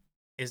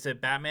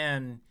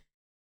Batman,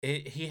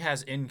 he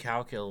has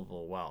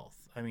incalculable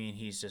wealth. I mean,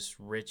 he's just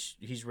rich.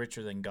 He's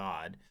richer than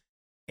God.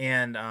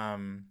 And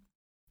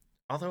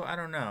although I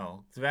don't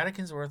know, the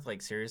Vatican's worth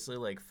like seriously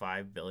like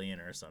 5 billion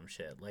or some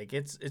shit. Like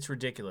it's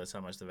ridiculous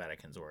how much the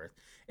Vatican's worth.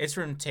 It's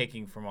from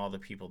taking from all the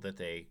people that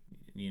they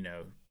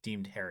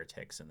deemed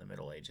heretics in the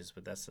Middle Ages,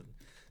 but that's a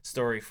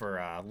story for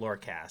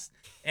Lorecast.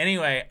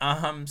 Anyway,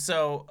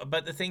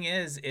 but the thing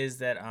is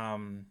that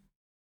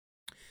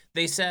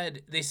they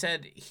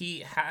said he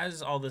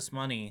has all this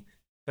money,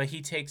 but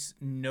he takes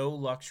no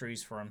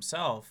luxuries for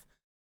himself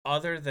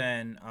other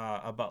than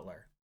a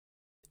butler.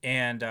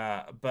 And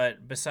but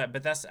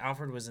that's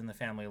Alfred was in the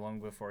family long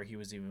before he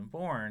was even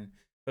born.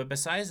 But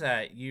besides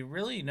that, you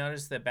really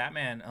notice that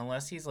Batman,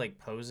 unless he's like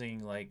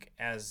posing like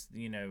as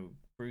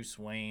Bruce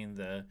Wayne,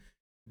 the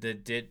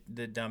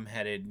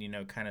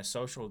dumb-headed kind of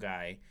social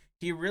guy,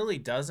 he really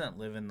doesn't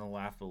live in the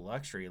lap of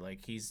luxury.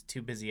 Like he's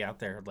too busy out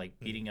there like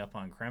beating up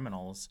on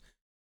criminals.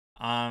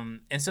 And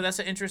so it's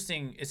an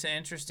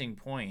interesting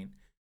point.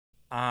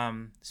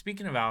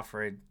 Speaking of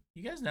Alfred,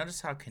 you guys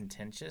notice how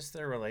contentious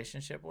their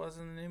relationship was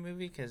in the new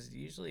movie? Because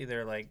usually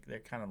they're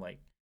kind of like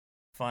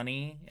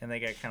funny and they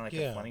got kind of like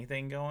a Yeah. funny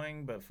thing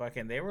going, but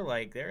fucking they were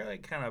like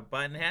kind of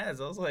button heads.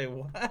 I was like,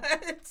 what?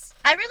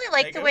 I really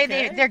like Like, the way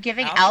they're okay,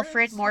 giving Alfred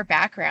Alfred's more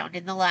background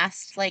in the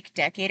last like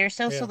decade or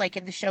so. So Yeah. like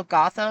in the show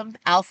Gotham,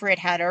 Alfred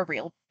had a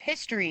real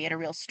history and a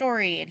real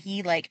story and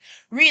he like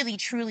really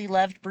truly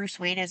loved Bruce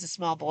Wayne as a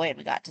small boy and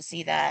we got to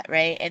see that,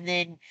 right? And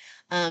then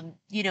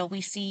we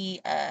see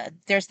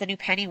there's the new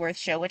Pennyworth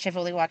show, which I've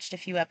only watched a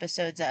few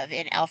episodes of,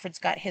 and Alfred's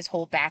got his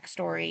whole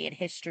backstory and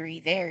history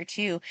there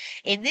too.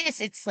 In this,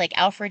 it's like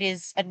Alfred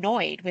is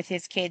annoyed with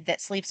his kid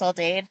that sleeps all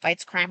day and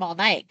fights crime all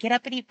night. Get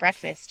up and eat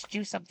breakfast.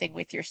 Do something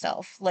with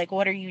yourself. Like,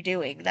 what are you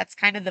doing? That's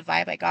kind of the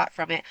vibe I got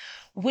from it,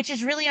 which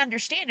is really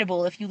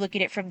understandable if you look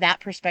at it from that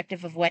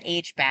perspective of what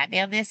age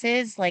Batman this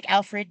is. Like,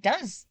 Alfred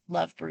does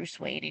love Bruce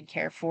Wayne and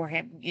care for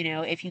him,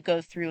 if you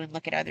go through and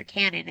look at other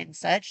canon and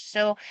such.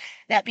 So,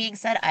 that being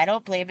said, I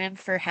don't blame him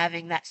for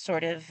having that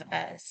sort of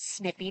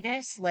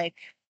snippiness. Like,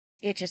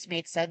 it just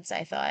made sense,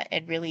 I thought,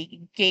 and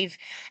really gave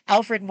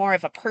Alfred more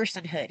of a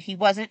personhood. He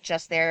wasn't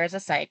just there as a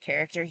side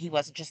character, he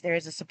wasn't just there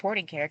as a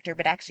supporting character,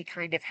 but actually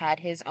kind of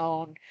had his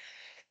own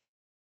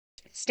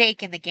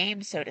stake in the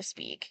game, so to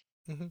speak.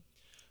 hmm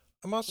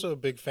I'm also a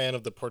big fan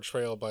of the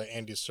portrayal by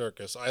Andy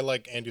Serkis. I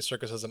like Andy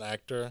Serkis as an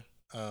actor.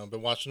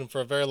 Been watching him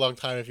for a very long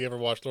time. If you ever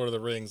watched Lord of the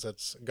Rings,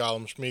 that's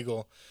Gollum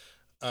Schmeagol.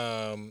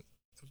 Um,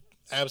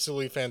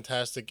 Absolutely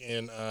fantastic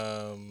in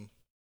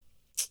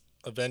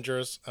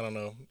Avengers. I don't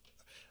know.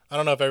 I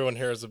don't know if everyone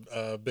here is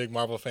a big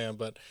Marvel fan,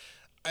 but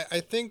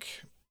I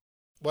think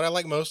what I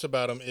like most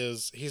about him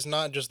is he's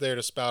not just there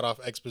to spout off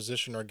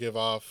exposition or give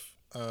off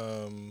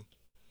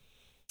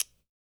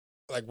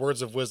like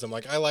words of wisdom.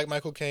 Like I like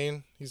Michael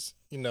Caine. He's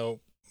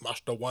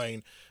Master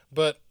Wayne,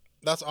 but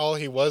that's all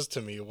he was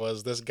to me,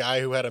 was this guy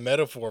who had a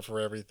metaphor for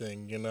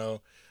everything. The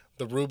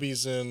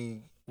rubies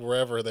in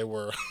wherever they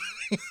were.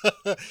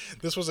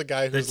 This was a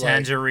guy The who's like,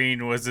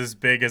 tangerine was as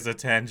big as a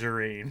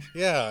tangerine.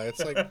 yeah, it's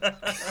like,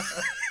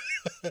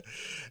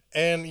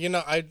 and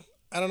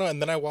I don't know.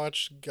 And then I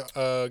watched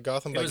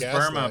Gotham It by was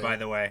Gaslight. Burma, by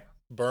the way.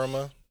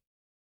 Burma.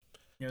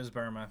 It was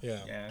Burma.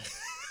 Yeah.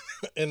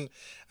 And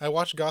I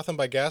watched Gotham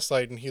by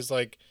Gaslight, and he's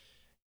like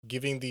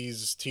giving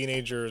these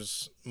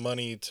teenagers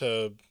money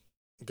to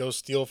go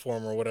steal for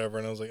him or whatever.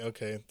 And I was like,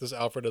 okay, this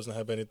Alfred doesn't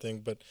have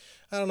anything. But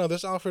I don't know.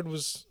 This Alfred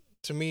was,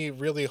 to me,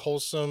 really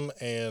wholesome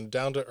and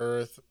down to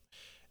earth,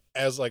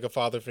 as like a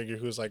father figure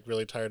who's like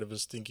really tired of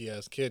his stinky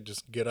ass kid.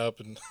 Just get up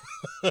and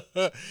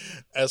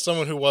as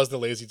someone who was the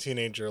lazy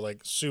teenager,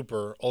 like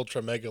super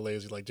ultra mega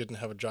lazy, like didn't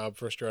have a job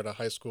first year out of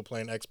high school,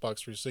 playing Xbox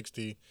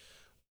 360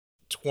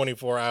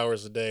 24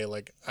 hours a day.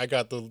 Like I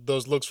got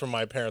those looks from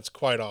my parents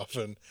quite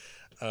often.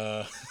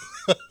 Uh,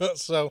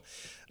 so,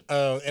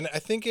 and I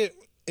think it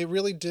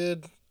really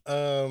did.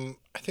 I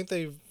think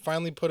they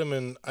finally put him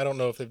in, I don't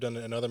know if they've done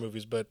it in other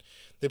movies, but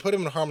they put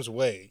him in harm's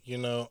way.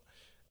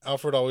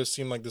 Alfred always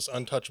seemed like this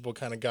untouchable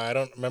kind of guy. I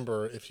don't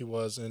remember if he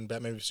was in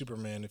Batman v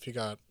Superman, if he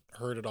got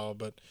hurt at all,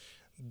 but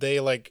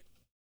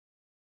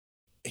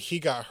he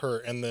got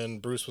hurt, and then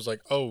Bruce was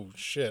like, oh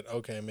shit,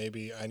 okay,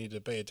 maybe I need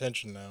to pay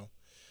attention now.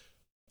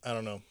 I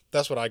don't know.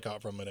 That's what I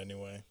got from it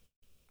anyway.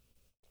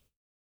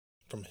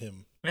 From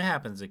him. It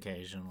happens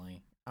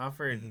occasionally.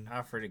 Alfred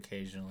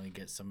occasionally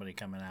gets somebody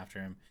coming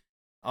after him.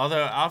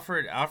 Although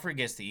Alfred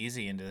gets the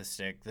easy end of the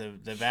stick.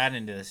 The bad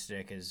end of the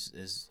stick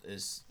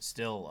is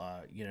still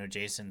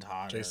Jason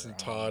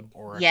Todd.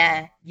 Oracle.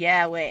 Yeah,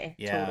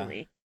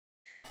 totally.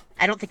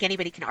 I don't think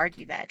anybody can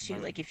argue that too.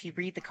 Like if you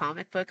read the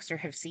comic books or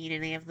have seen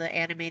any of the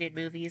animated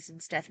movies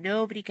and stuff,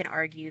 nobody can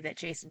argue that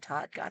Jason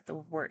Todd got the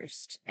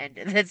worst end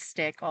of that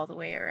stick all the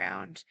way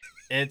around.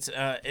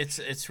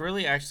 It's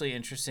really actually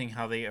interesting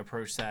how they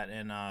approach that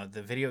in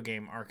the video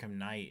game Arkham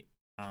Knight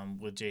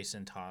with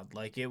Jason Todd.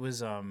 Like it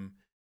was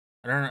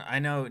I don't know. I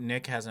know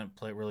Nick hasn't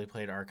really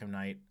played Arkham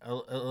Knight.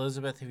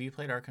 Elizabeth, have you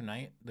played Arkham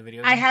Knight, the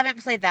video game? I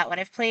haven't played that one.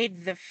 I've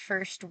played the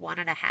first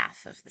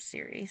 1.5 of the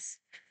series.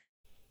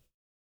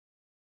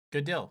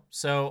 Good deal.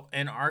 So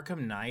in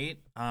Arkham Knight,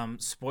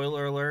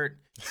 spoiler alert,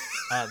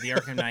 the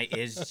Arkham Knight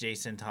is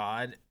Jason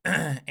Todd.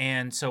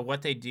 And so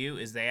what they do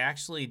is they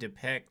actually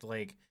depict,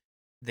 like,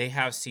 they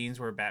have scenes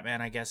where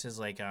Batman, I guess, is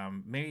like,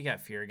 maybe he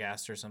got fear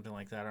gassed or something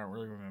like that. I don't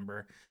really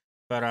remember.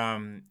 But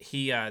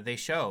they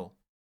show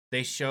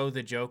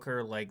the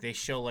Joker, like, they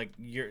show, like,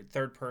 your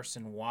third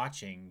person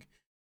watching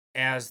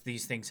as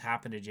these things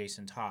happen to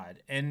Jason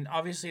Todd. And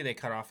obviously they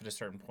cut off at a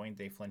certain point.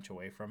 They flinch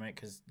away from it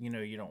because, you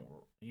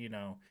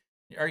don't,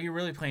 are you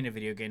really playing a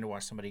video game to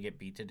watch somebody get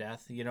beat to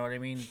death? You know what I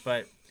mean?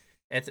 But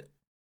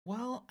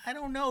well, I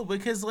don't know,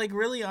 because like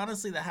really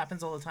honestly that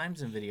happens all the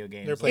times in video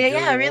games. Like,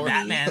 yeah, really.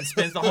 Batman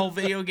spends the whole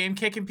video game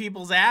kicking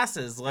people's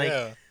asses. Like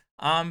yeah.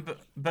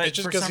 But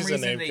for some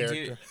reason they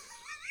character.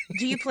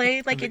 Do you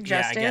play like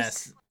Injustice? Yeah, I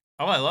guess.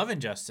 Oh, I love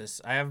Injustice.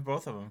 I have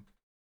both of them.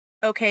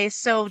 Okay,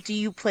 so do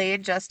you play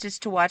Injustice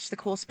to watch the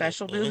cool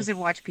special moves and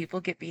watch people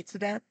get beat to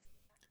death?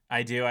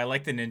 I do. I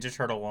like the Ninja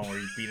Turtle one where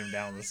you beat him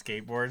down with a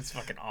skateboard. It's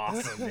fucking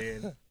awesome,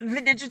 dude. The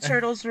Ninja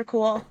Turtles were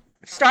cool.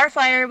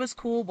 Starfire was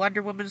cool.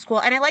 Wonder Woman was cool.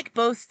 And I like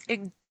both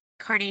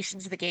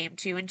incarnations of the game,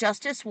 too.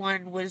 Injustice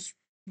 1 was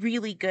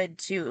really good,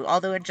 too.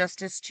 Although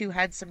Injustice 2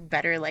 had some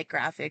better, like,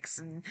 graphics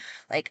and,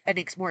 like, a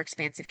more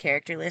expansive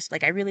character list.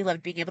 Like, I really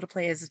loved being able to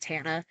play as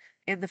Zatanna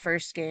in the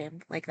first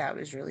game. Like, that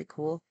was really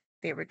cool.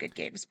 They were good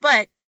games.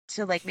 But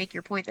to, like, make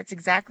your point, that's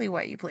exactly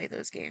why you play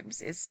those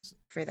games, is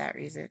for that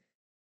reason.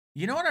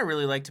 You know what I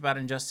really liked about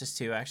Injustice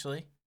 2,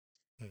 actually?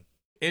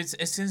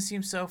 It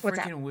seems so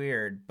freaking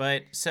weird.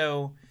 But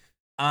so,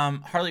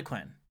 Harley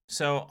Quinn.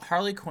 So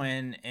Harley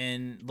Quinn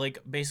in like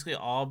basically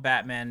all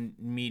Batman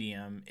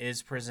medium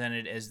is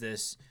presented as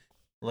this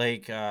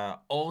like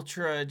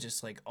ultra,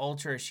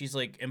 she's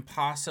like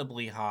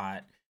impossibly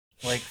hot,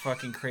 like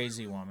fucking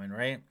crazy woman,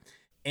 right?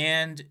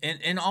 And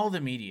in all the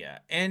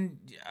media. And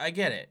I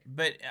get it.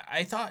 But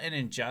I thought in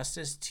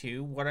Injustice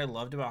 2, what I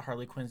loved about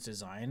Harley Quinn's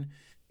design,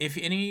 if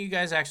any of you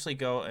guys actually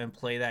go and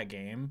play that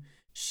game,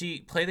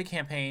 play the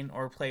campaign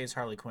or play as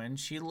Harley Quinn,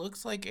 she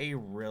looks like a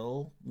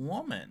real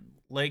woman.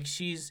 Like,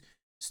 she's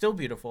still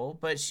beautiful,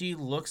 but she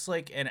looks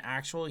like an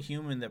actual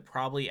human that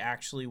probably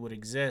actually would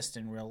exist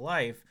in real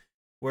life.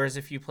 Whereas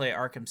if you play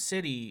Arkham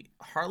City,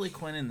 Harley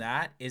Quinn in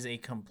that is a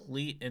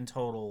complete and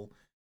total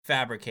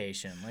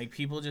fabrication. Like,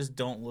 people just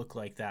don't look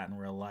like that in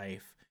real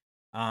life.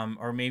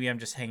 Or maybe I'm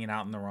just hanging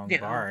out in the wrong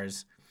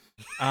bars.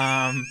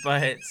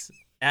 But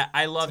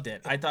I loved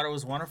it. I thought it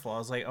was wonderful. I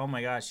was like, oh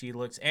my gosh, she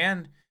looks,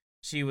 and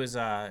she was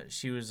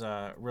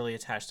really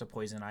attached to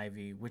Poison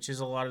Ivy, which is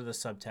a lot of the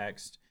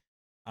subtext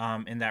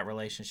in that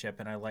relationship,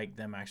 and I like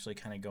them actually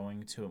kind of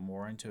going to it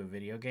more into a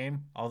video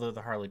game. Although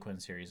the Harley Quinn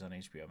series on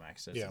HBO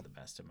Max does it the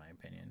best in my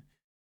opinion,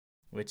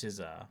 which is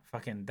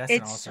that's an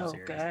It's awesome so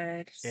series.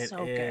 good. It So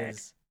good.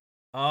 is.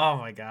 Oh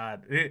my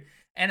god!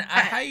 And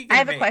how you I gonna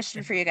have a make?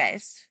 question for you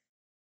guys.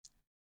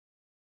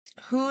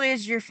 Who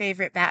is your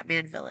favorite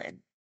Batman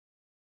villain?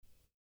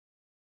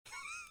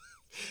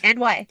 And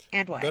why?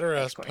 And why, Better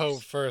of ask Pope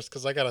course. first,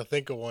 because I gotta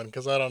think of one,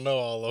 because I don't know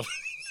all of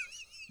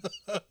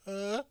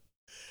them.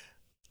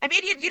 I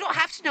mean, you don't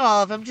have to know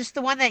all of them, just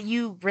the one that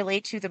you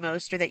relate to the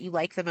most or that you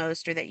like the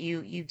most or that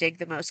you dig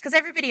the most. Because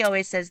everybody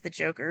always says the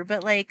Joker,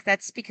 but like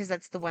that's because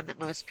that's the one that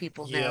most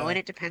people know, Yeah. and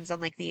it depends on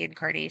like the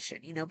incarnation,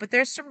 But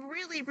there's some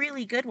really,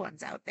 really good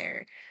ones out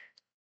there.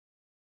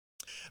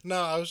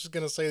 No, I was just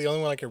gonna say the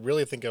only one I could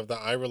really think of that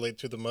I relate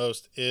to the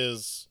most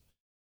is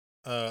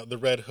the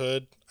Red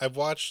Hood.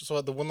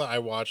 The one that I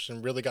watched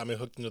and really got me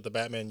hooked into the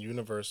Batman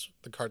universe,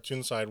 the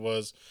cartoon side,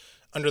 was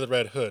Under the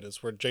Red Hood.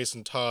 It's where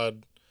Jason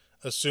Todd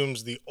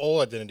assumes the old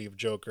identity of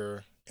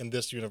Joker in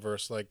this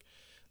universe. Like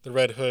the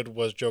Red Hood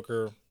was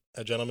Joker,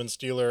 a gentleman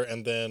stealer,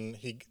 and then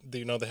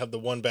they have the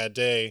one bad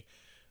day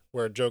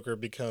where Joker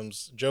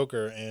becomes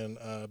Joker and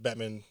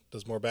Batman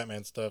does more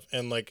Batman stuff.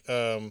 And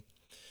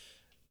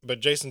but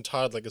Jason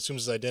Todd like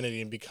assumes his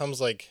identity and becomes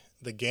like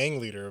the gang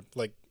leader.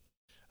 Like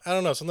I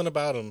don't know, something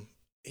about him.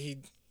 He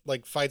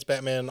like fights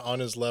Batman on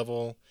his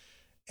level,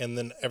 and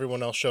then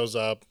everyone else shows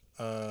up.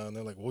 And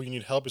they're like, "Well, you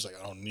need help." He's like,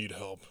 "I don't need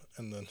help,"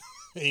 and then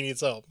he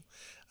needs help.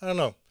 I don't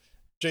know.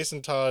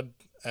 Jason Todd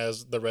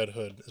as the Red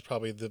Hood is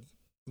probably the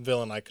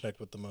villain I connect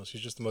with the most.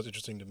 He's just the most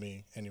interesting to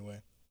me,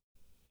 anyway.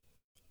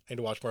 I need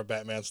to watch more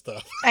Batman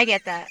stuff. I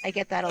get that. I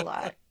get that a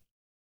lot.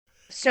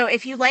 So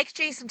if you like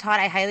Jason Todd,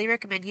 I highly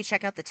recommend you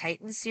check out the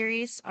Titans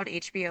series on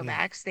HBO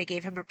Max. They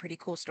gave him a pretty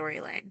cool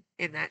storyline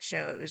in that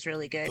show. It was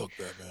really good. Fuck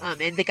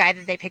Batman. And the guy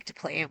that they picked to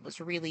play him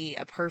was really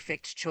a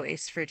perfect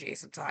choice for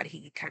Jason Todd.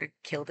 He kind of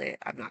killed it.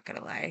 I'm not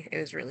gonna lie, it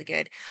was really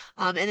good.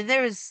 And then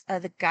there was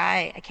the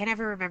guy, I can't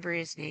ever remember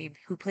his name,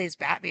 who plays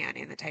Batman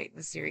in the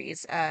Titans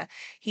series.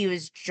 He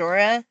was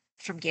Jorah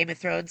from Game of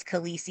Thrones,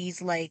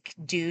 Khaleesi's like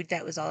dude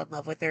that was all in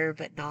love with her,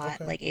 but not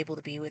Okay. like able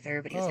to be with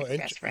her, but he was Oh, like her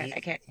best friend. I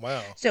can't.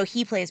 wow. So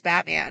he plays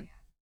Batman,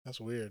 That's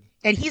weird.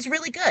 and he's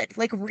really good,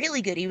 like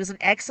really good. He was an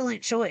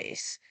excellent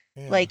choice.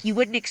 Yeah. Like you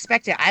wouldn't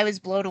expect it. I was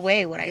blown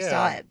away when I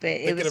saw Yeah. it, but it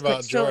Thinking was good.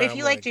 about So Jorah, if I'm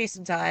you like like,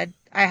 Jason Todd,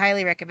 I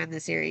highly recommend the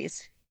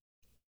series.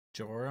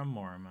 Jorah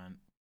Mormont.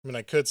 I mean,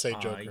 I could say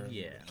Joker.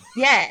 Yeah.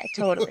 Yeah,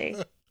 totally.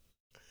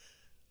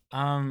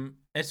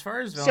 As far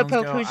as So villains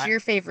Pope, go, who's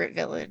your favorite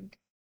villain?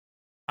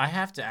 I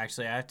have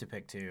to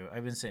pick two.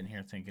 I've been sitting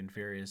here thinking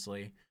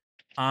furiously.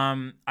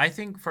 I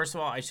think first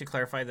of all, I should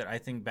clarify that I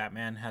think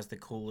Batman has the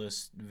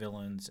coolest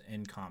villains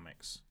in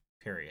comics.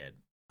 Period.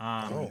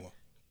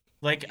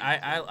 Like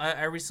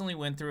I recently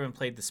went through and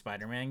played the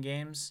Spider-Man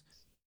games,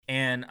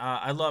 and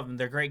I love them.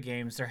 They're great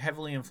games. They're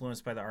heavily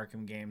influenced by the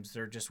Arkham games.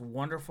 They're just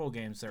wonderful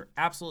games. They're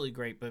absolutely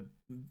great. But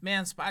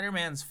man,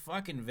 Spider-Man's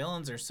fucking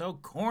villains are so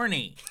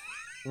corny.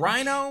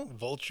 Rhino,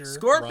 Vulture,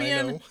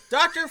 Scorpion, Rhino.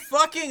 Dr.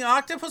 fucking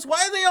Octopus.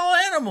 Why are they all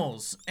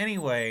animals?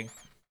 Anyway,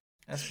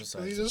 that's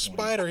besides He's the a point.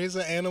 spider. He's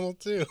an animal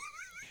too.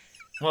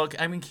 Well,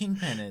 I mean,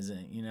 Kingpin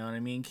isn't. You know what I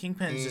mean?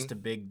 Kingpin's just a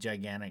big,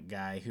 gigantic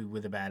guy who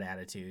with a bad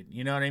attitude.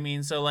 You know what I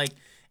mean? So like,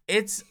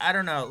 I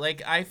don't know.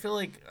 Like I feel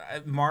like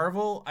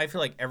Marvel. I feel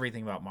like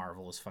everything about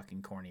Marvel is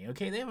fucking corny.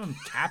 Okay, they have him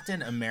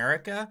Captain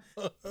America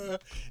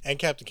And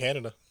Captain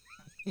Canada.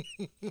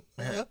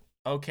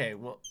 Okay,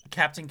 well,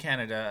 Captain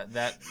Canada,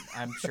 that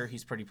I'm sure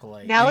he's pretty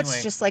polite. Now Anyway,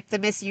 it's just like the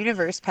Miss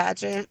Universe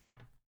pageant.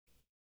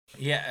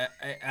 yeah,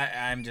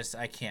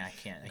 I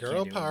can't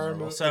Girl do it, power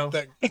Marvel. move. So,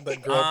 that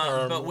girl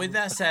power but move. with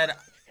that said,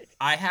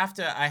 I have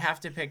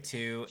to pick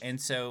two, and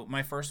so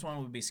my first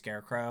one would be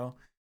Scarecrow.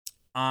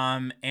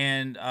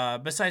 And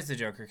besides the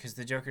Joker, because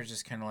the Joker is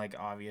just kind of like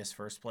obvious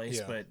first place,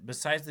 Yeah. but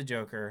besides the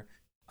Joker,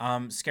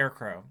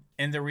 Scarecrow,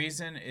 and the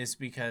reason is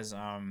because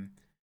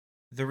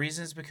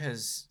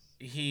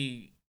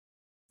he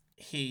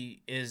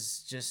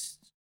is just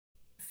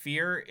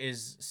fear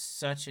is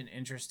such an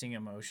interesting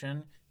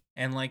emotion,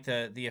 and like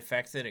the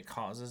effect that it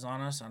causes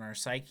on us, on our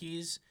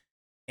psyches.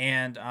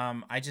 And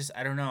I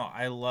don't know,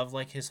 I love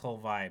like his whole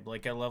vibe.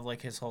 Like I love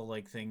like his whole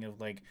like thing of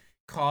like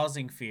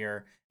causing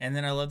fear. And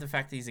then I love the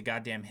fact that he's a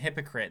goddamn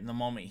hypocrite, and the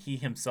moment he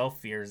himself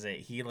fears it,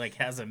 he like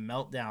has a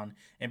meltdown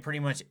in pretty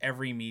much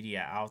every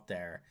media out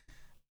there.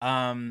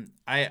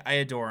 I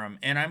adore him,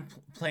 and I'm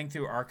playing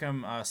through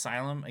Arkham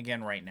Asylum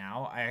again right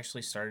now. I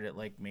actually started it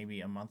like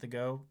maybe a month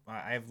ago.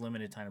 I have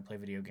limited time to play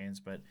video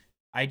games, but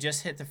I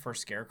just hit the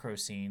first Scarecrow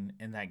scene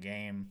in that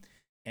game,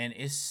 and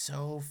it's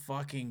so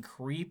fucking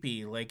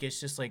creepy. Like it's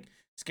just like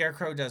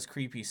Scarecrow does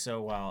creepy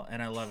so well,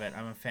 and I love it.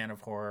 I'm a fan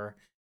of horror,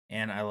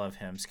 and I love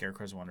him.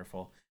 Scarecrow's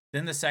wonderful.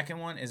 Then the second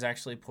one is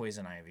actually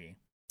Poison Ivy,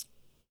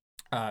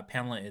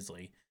 Pamela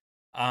Isley.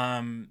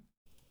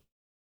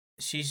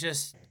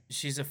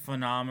 She's a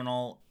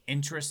phenomenal,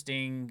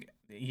 interesting,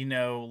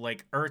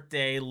 like Earth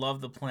Day, love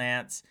the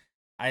plants.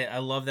 I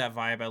love that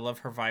vibe. I love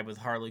her vibe with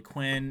Harley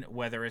Quinn,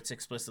 whether it's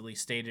explicitly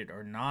stated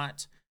or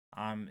not.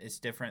 It's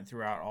different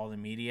throughout all the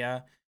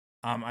media.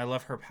 I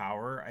love her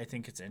power. I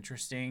think it's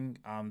interesting.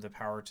 The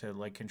power to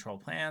like control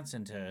plants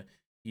and to,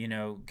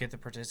 get the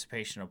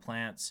participation of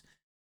plants.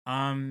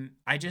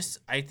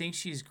 I think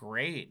she's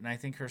great, and I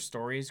think her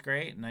story is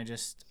great, and I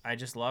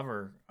just love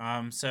her.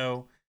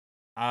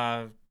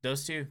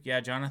 Those two,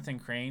 yeah, Jonathan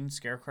Crane,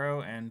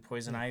 Scarecrow, and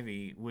Poison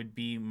Ivy would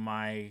be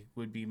my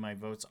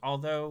votes.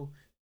 Although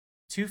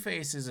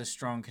Two-Face is a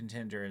strong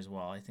contender as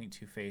well. I think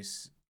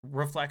Two-Face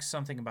reflects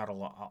something about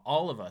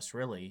all of us,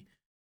 really.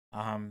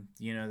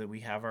 That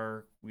we have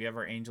our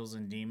angels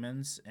and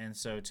demons, and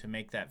so to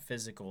make that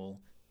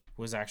physical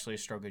was actually a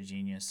stroke of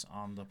genius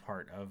on the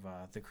part of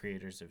the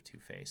creators of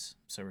Two-Face.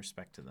 So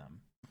respect to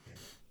them.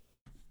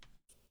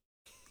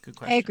 Good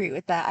question. I agree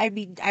with that. I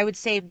mean, I would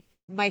say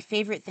my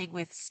favorite thing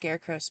with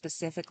Scarecrow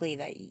specifically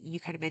that you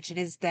kind of mentioned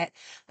is that,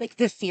 like,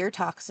 the fear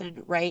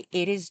toxin, right?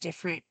 It is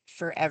different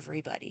for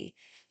everybody.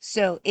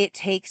 So it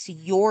takes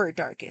your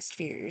darkest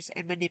fears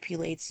and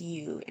manipulates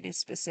you in a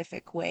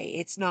specific way.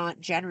 It's not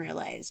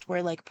generalized,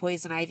 where like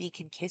Poison Ivy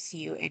can kiss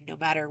you, and no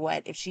matter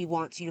what, if she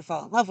wants you to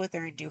fall in love with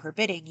her and do her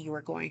bidding, you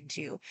are going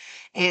to.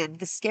 And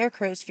the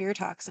Scarecrow's fear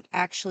toxin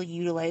actually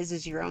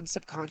utilizes your own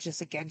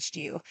subconscious against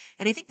you.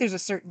 And I think there's a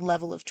certain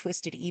level of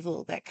twisted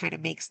evil that kind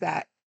of makes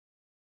that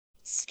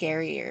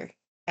scarier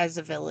as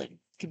a villain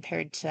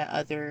compared to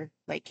other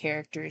like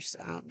characters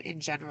in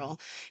general.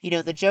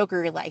 The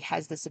Joker like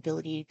has this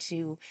ability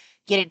to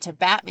get into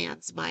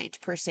Batman's mind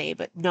per se,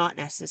 but not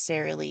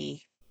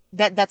necessarily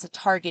that's a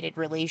targeted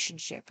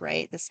relationship,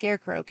 right? The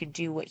Scarecrow can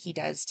do what he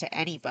does to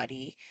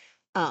anybody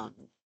um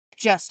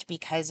just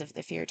because of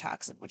the fear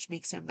toxin, which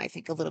makes him, I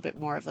think, a little bit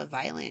more of a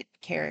violent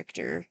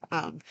character,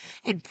 and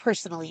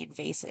personally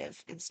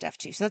invasive and stuff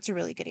too. So that's a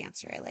really good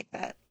answer. I like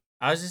that.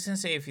 I was just gonna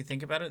say, if you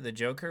think about it, the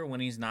Joker, when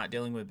he's not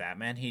dealing with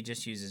Batman, he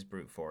just uses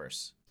brute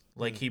force.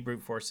 Like he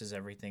brute forces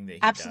everything that he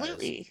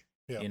Absolutely.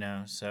 does.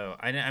 Yeah. So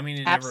I mean,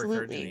 it never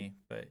occurred to Absolutely. me.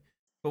 But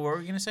what were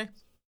we gonna say?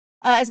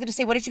 I was gonna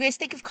say, what did you guys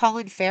think of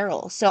Colin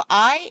Farrell? So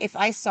if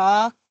I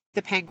saw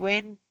the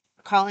Penguin,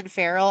 Colin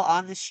Farrell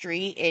on the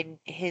street in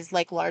his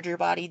like larger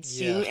bodied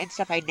Yeah. suit and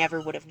stuff, I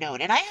never would have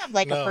known. And I have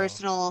like a No.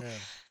 personal Yeah.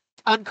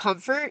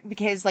 uncomfort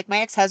because like my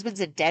ex-husband's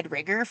a dead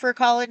ringer for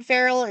Colin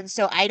Farrell, and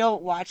so I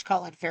don't watch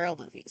Colin Farrell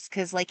movies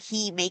because like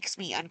he makes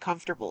me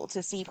uncomfortable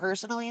to see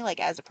personally, like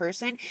as a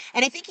person.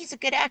 And I think he's a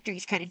good actor.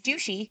 He's kind of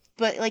douchey,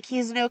 but like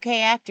he's an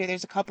okay actor.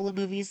 There's a couple of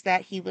movies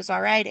that he was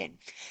all right in.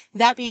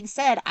 That being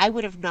said, I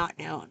would have not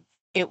known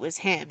it was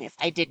him if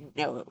I didn't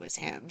know it was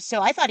him.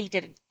 So I thought he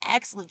did an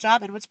excellent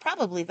job and was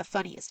probably the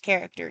funniest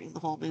character in the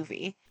whole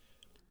movie.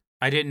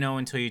 I didn't know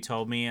until you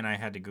told me, and I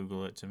had to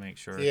Google it to make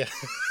sure. Yeah.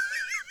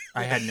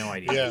 I had no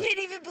idea. Yeah. You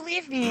didn't even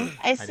believe me.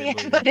 I see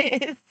didn't how believe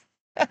it is.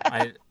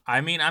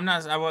 I mean,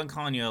 I wasn't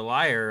calling you a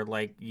liar.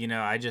 Like,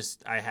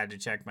 I had to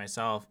check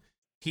myself.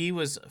 He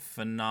was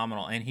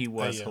phenomenal, and he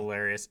was yeah.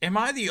 hilarious. Am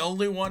I the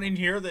only one in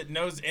here that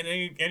knows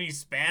any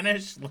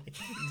Spanish? Like,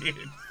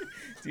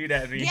 dude,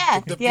 had me.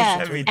 Yeah, yeah.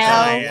 Had me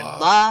El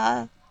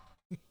dying.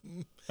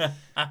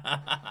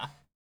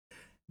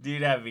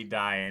 Dude had me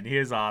dying. He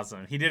was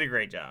awesome. He did a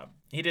great job.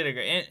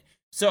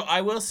 So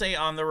I will say,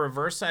 on the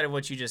reverse side of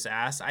what you just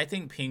asked, I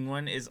think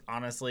Penguin is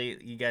honestly,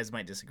 you guys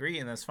might disagree,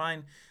 and that's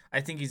fine.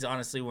 I think he's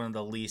honestly one of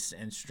the least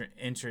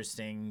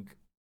interesting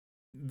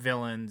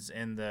villains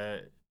in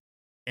the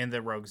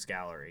Rogues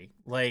Gallery.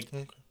 Like,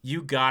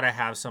 you gotta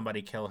have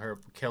somebody kill her.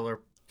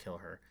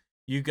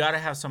 You gotta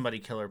have somebody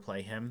kill or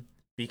play him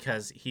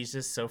because he's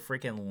just so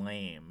freaking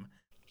lame.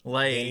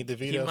 Like,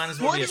 he might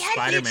as well be a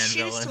Spider-Man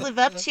villain. To live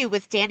up to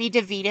with Danny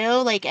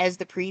DeVito, like as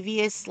the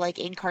previous like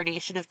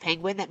incarnation of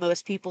Penguin that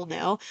most people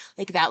know.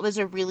 Like that was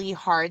a really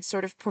hard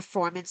sort of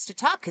performance to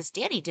top because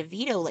Danny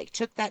DeVito like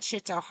took that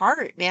shit to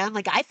heart, man.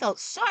 Like I felt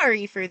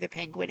sorry for the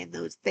Penguin in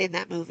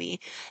that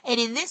movie, and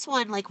in this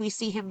one, like we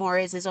see him more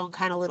as his own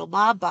kind of little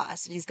mob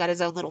boss, and he's got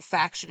his own little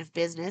faction of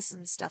business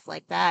and stuff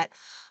like that.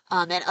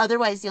 And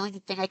otherwise, the only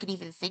thing I could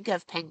even think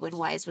of Penguin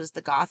wise was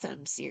the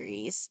Gotham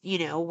series,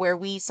 where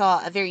we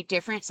saw a very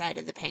different side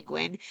of the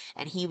Penguin,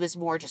 and he was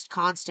more just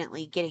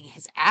constantly getting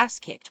his ass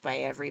kicked by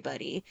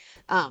everybody.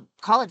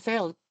 Colin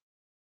Farrell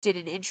did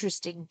an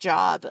interesting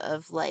job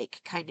of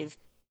like kind of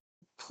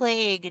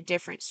playing a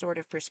different sort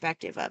of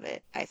perspective of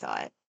it, I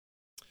thought.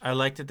 I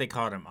like that they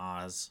called him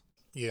Oz.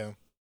 Yeah.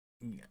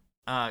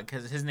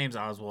 Because his name's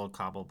Oswald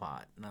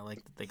Cobblepot, and I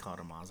like that they called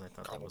him Oz. I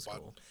thought that was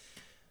cool.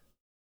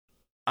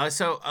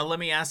 So let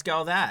me ask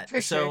y'all that. For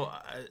sure.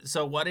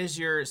 So what is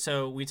your?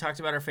 So we talked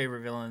about our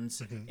favorite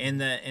villains.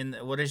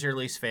 Mm-hmm. What is your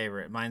least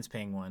favorite? Mine's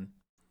Penguin.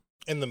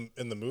 In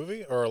the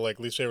movie, or like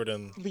least favorite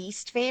in?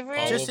 Least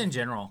favorite? Just in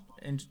general.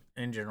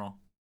 In general.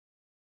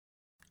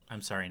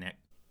 I'm sorry, Nick.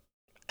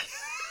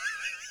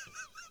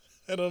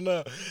 I don't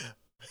know.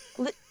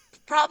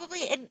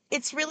 Probably, and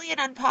it's really an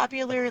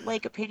unpopular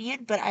like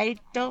opinion, but I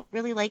don't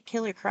really like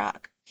Killer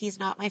Croc. He's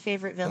not my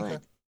favorite villain.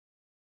 Okay.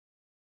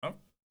 Oh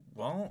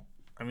well.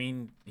 I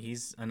mean,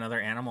 he's another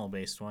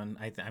animal-based one.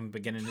 I'm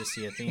beginning to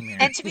see a theme here.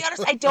 And to be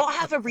honest, I don't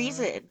have a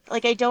reason.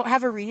 Like, I don't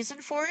have a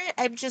reason for it.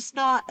 I'm just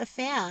not a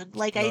fan.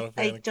 Like,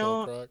 I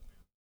don't.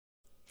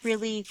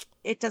 really,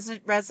 it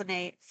doesn't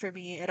resonate for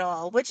me at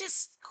all, which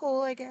is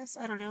cool, I guess.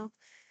 I don't know.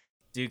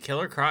 Dude,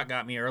 Killer Croc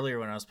got me earlier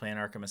when I was playing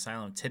Arkham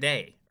Asylum.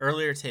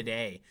 Earlier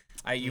today.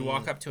 You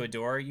walk up to a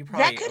door, you That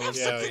probably could have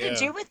Yeah, something to yeah.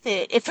 do with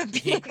it, if I'm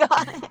being he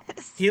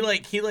honest.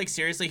 he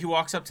seriously, he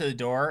walks up to the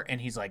door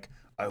and he's like,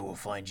 "I will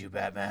find you,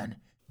 Batman,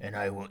 and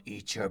I will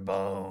eat your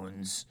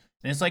bones."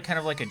 And it's like kind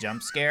of like a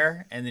jump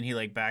scare, and then he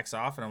like backs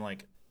off, and I'm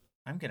like,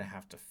 I'm gonna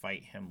have to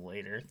fight him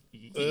later.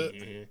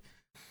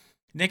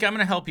 Nick, I'm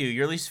gonna help you.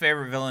 Your least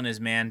favorite villain is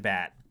Man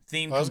Bat.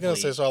 Theme I was gonna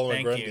complete. say Solomon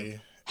Thank Grundy. you.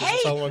 Isn't Hey,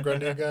 Solomon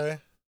Grundy a guy?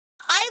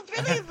 I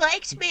really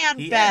liked Man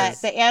He Bat,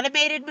 is. the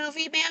animated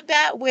movie Man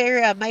Bat,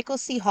 where Michael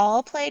C.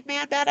 Hall played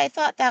Man Bat. I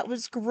thought that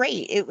was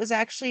great. It was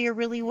actually a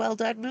really well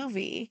done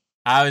movie.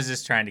 I was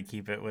just trying to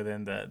keep it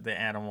within the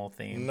animal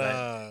theme, but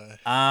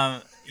Nah.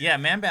 yeah,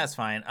 Man Bat's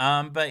fine.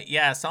 But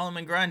yeah,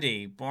 Solomon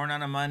Grundy, born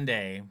on a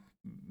Monday,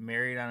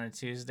 married on a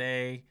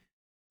Tuesday.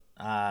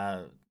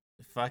 Uh,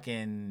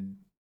 fucking,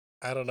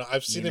 I don't know.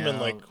 I've seen you him in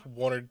like know.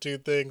 one or two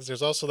things.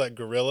 There's also that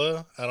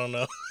gorilla. I don't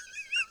know.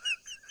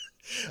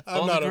 I'm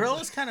Well, the not a.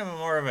 Gorilla's kind of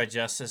more of a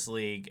Justice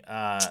League,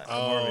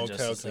 more of a Oh,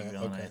 Justice League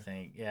villain, I okay.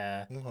 think.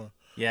 Yeah, Uh-huh.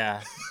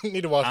 yeah.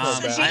 Need to watch more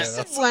So Batman.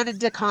 Jason wanted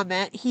to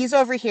comment. He's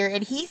over here,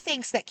 and he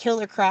thinks that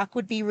Killer Croc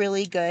would be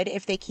really good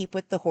if they keep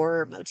with the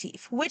horror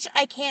motif, which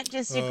I can't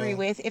disagree Uh,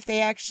 with. If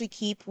they actually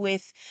keep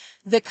with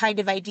the kind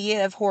of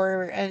idea of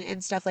horror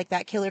and stuff like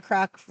that, Killer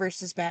Croc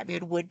versus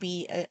Batman would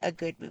be a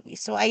good movie.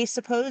 So I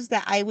suppose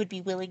that I would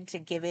be willing to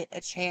give it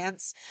a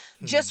chance,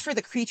 hmm. just for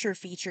the creature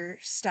feature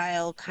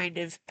style kind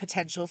of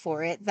potential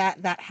for it.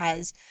 That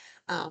has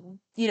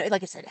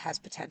like I said, it has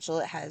potential,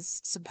 it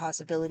has some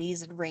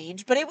possibilities and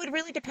range, but it would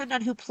really depend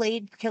on who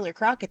played Killer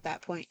Croc at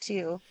that point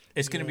too.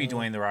 It's gonna be Yeah.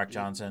 Dwayne the Rock It,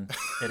 Johnson.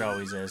 It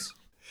always is.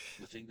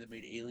 the thing that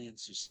made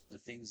Aliens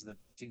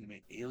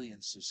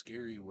so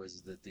scary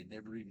was that they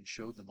never even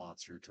showed the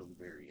monster till the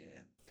very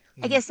end.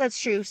 I Hmm. guess that's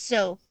true.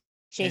 So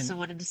Jason And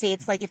wanted to say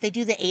it's like if they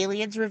do the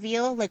aliens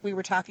reveal, like we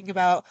were talking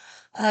about,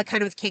 kind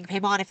of with King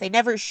Paimon, if they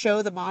never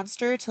show the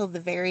monster till the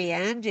very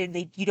end and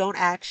you don't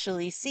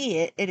actually see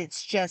it, and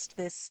it's just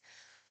this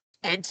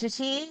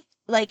entity.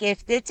 Like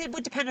if it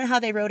would depend on how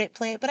they wrote it,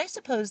 play it, but I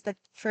suppose that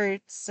for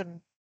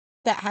some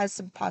that has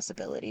some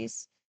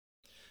possibilities.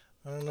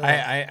 I don't know.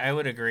 I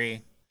would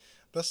agree.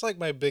 That's like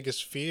my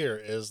biggest fear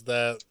is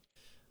that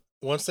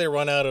once they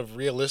run out of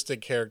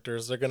realistic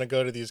characters, they're going to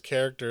go to these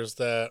characters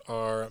that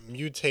are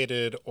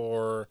mutated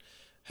or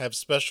have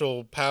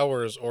special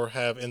powers or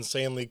have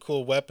insanely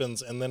cool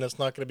weapons, and then it's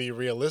not going to be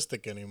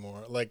realistic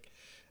anymore. Like,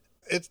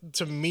 it's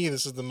to me,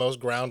 this is the most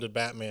grounded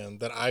Batman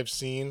that I've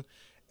seen,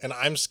 and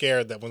I'm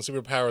scared that when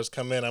superpowers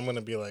come in, I'm going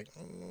to be like,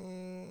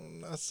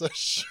 not so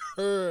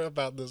sure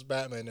about this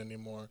Batman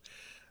anymore.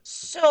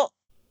 So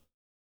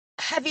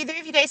have either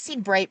of you guys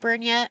seen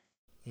Brightburn yet?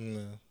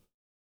 No.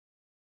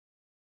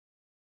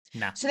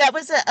 Nah. So that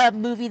was a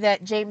movie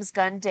that James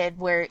Gunn did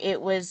where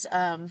it was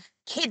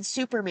kid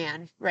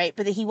Superman, right?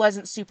 But he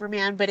wasn't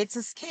Superman, but it's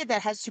this kid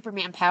that has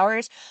Superman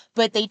powers,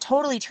 but they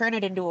totally turn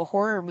it into a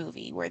horror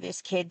movie where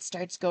this kid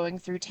starts going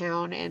through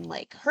town and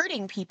like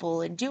hurting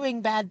people and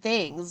doing bad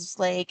things,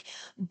 like,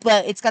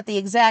 but it's got the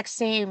exact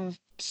same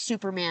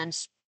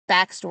Superman's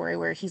backstory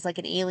where he's like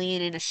an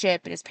alien in a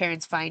ship and his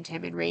parents find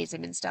him and raise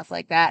him and stuff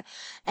like that.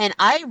 And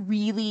I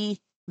really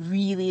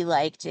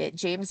liked it.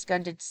 James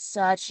Gunn did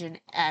such an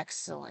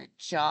excellent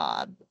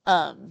job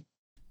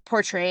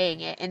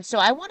portraying it. And so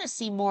I want to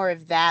see more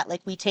of that.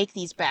 Like we take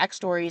these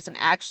backstories and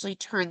actually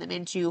turn them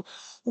into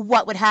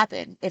what would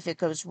happen if it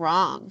goes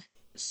wrong,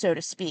 so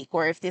to speak,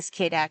 or if this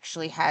kid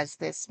actually has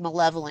this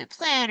malevolent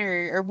plan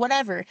or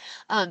whatever.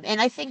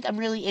 And I think I'm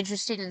really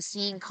interested in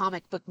seeing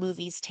comic book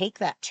movies take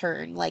that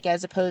turn, like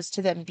as opposed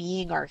to them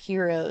being our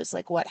heroes,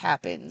 like what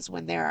happens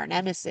when they're our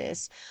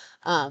nemesis.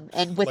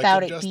 And Like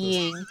without it Injustice.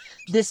 being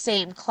the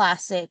same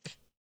classic,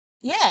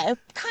 yeah,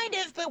 kind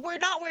of, but we're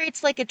not where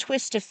it's like a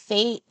twist of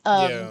fate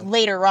Yeah.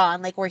 later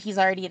on, like where he's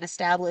already an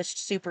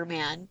established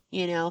Superman,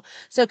 you know?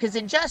 So cuz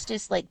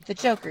Injustice, like the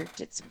Joker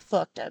did some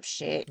fucked up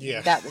shit, Yeah.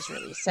 and that was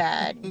really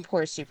sad. And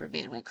poor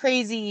Superman went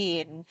crazy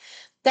and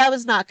that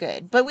was not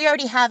good. But we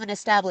already have an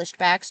established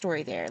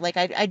backstory there. Like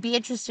I'd be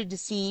interested to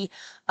see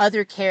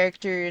other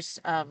characters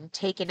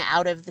taken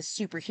out of the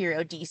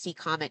superhero DC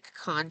comic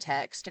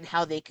context and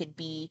how they could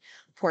be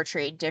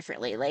portrayed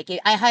differently. Like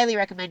I highly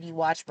recommend you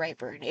watch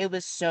Brightburn. It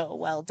was so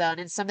well done,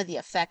 and some of the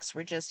effects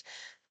were just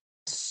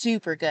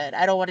super good.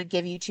 I don't want to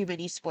give you too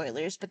many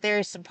spoilers, but there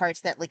are some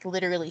parts that like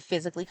literally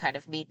physically kind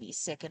of made me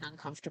sick and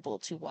uncomfortable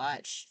to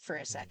watch for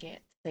a second.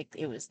 Like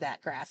it was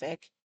that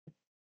graphic.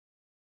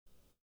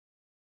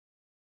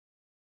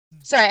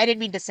 Sorry, I didn't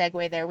mean to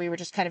segue there. We were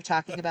just kind of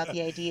talking about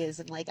the ideas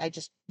and like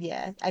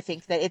yeah, I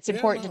think that it's Yeah,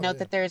 important to no, note yeah.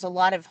 that there's a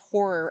lot of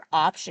horror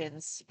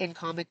options in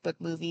comic book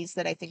movies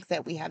that I think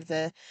that we have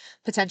the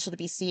potential to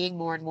be seeing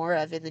more and more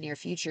of in the near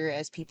future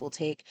as people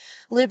take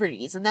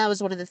liberties. And that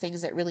was one of the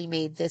things that really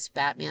made this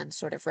Batman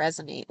sort of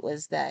resonate,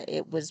 was that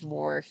it was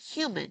more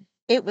human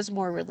it was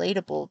more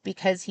relatable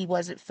because he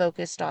wasn't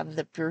focused on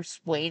the Bruce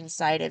Wayne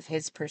side of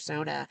his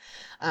persona.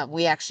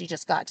 We actually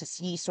just got to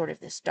see sort of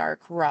this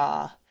dark,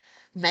 raw,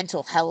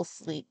 mental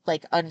health,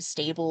 like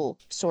unstable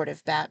sort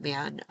of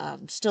Batman,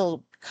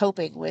 still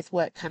coping with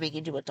what coming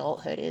into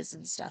adulthood is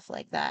and stuff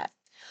like that.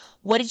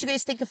 What did you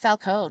guys think of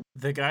Falcone?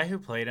 The guy who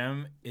played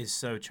him is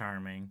so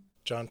charming.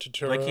 John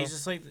Turturro. Like he's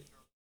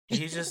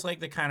just like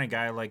the kind of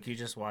guy like you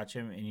just watch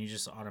him and you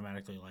just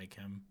automatically like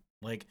him.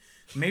 Like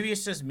maybe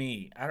it's just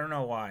me. I don't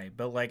know why,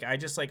 but like I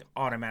just like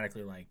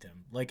automatically liked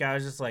him. Like I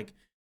was just like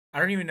I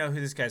don't even know who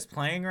this guy's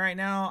playing right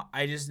now.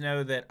 I just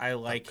know that I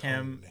like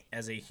him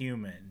as a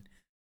human,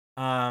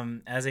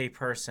 as a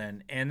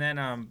person. And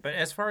then but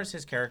as far as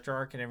his character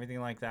arc and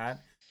everything like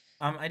that,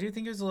 I do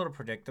think it was a little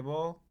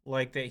predictable,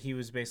 like that he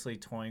was basically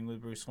toying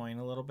with Bruce Wayne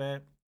a little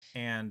bit,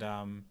 and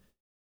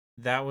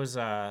that was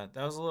a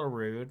little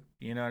rude,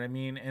 you know what I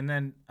mean? And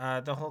then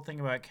the whole thing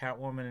about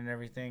Catwoman and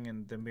everything,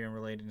 and them being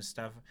related and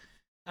stuff.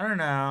 I don't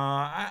know.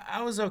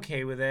 I was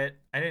okay with it.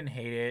 I didn't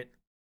hate it.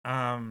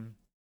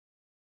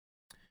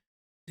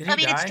 Did he I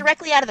mean, it's die?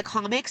 directly out of the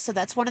comics, so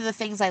that's one of the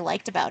things I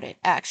liked about it,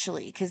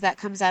 actually, because that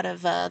comes out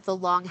of The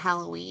Long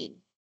Halloween,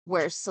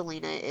 where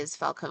Selena is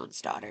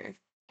Falcone's daughter,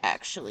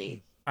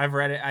 actually. I've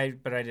read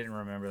it, but I didn't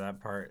remember that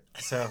part.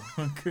 So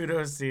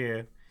kudos to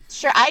you.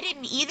 Sure, I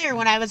didn't either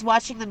when I was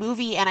watching the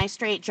movie, and I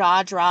straight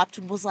jaw dropped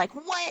and was like,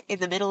 "What?" in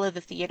the middle of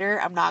the theater.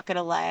 I'm not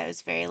gonna lie, I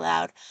was very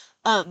loud.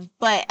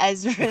 But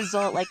as a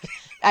result, like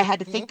I had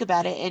to think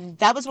about it, and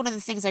that was one of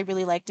the things I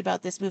really liked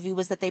about this movie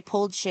was that they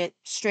pulled shit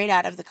straight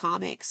out of the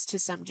comics to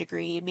some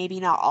degree. Maybe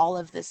not all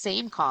of the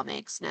same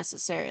comics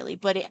necessarily,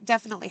 but it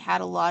definitely had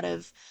a lot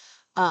of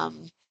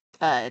um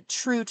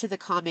true to the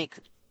comic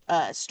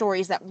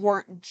stories that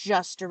weren't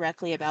just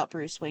directly about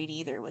Bruce Wayne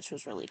either, which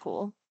was really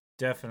cool.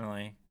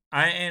 Definitely.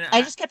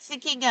 I just kept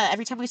thinking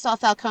every time we saw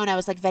Falcone, I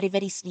was like, very,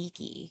 very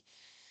sneaky.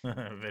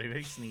 Very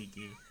very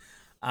sneaky.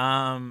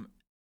 Um,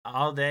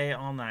 all day,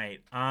 all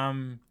night.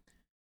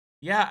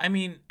 Yeah, I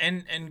mean,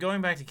 and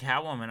going back to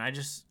Catwoman,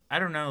 I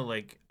don't know,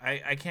 like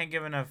I can't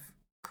give enough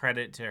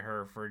credit to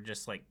her for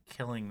just like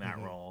killing that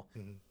role.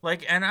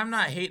 Like, and I'm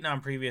not hating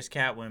on previous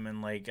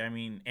Catwomen. Like, I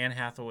mean, Anne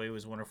Hathaway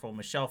was wonderful.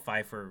 Michelle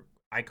Pfeiffer,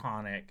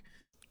 iconic.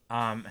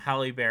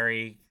 Halle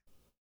Berry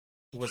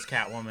was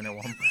Catwoman at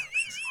one point.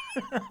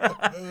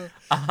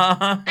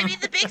 I mean,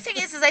 the big thing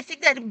is I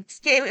think that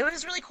it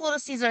was really cool to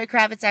see Zoe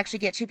Kravitz actually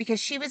get to because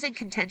she was in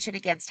contention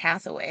against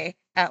Hathaway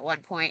at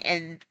one point,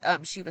 and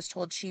she was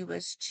told she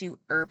was too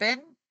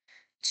urban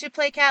to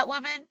play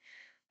Catwoman.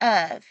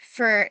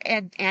 For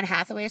Anne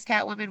Hathaway's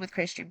Catwoman with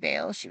Christian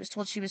Bale, she was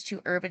told she was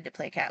too urban to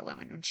play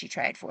Catwoman when she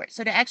tried for it.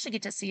 So to actually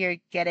get to see her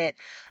get it,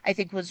 I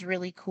think was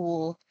really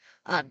cool.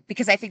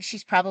 Because I think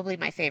she's probably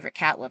my favorite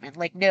Catwoman.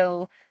 Like,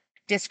 no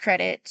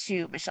discredit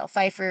to Michelle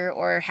Pfeiffer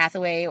or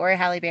Hathaway or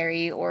Halle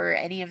Berry or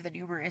any of the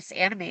numerous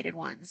animated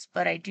ones,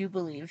 but I do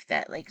believe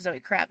that like Zoe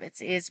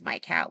Kravitz is my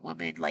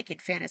Catwoman. Like in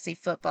fantasy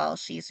football,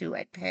 she's who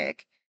I'd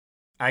pick.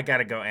 I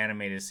gotta go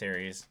animated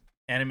series.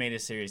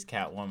 Animated series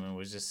Catwoman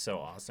was just so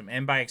awesome,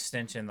 and by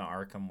extension, the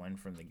Arkham one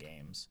from the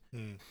games,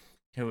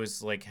 who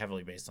was like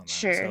heavily based on that.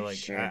 Sure, So like,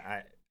 sure.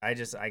 I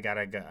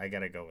gotta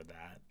go with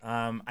that.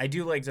 I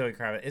do like Zoe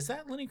Kravitz. Is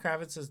that Lenny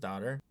Kravitz's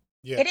daughter?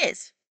 Yeah. It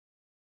is.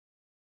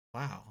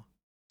 Wow,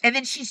 And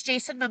then she's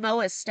Jason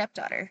Momoa's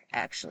stepdaughter,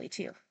 actually,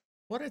 too.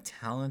 what a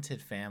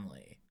talented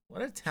family!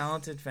 What a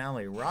talented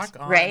family! Rock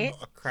on, Right?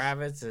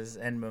 Kravitz's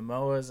and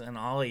Momoa's and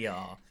all of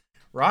y'all.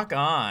 Rock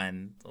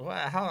on. What?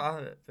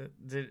 How?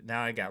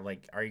 Now I got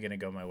like, are you gonna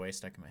go my way?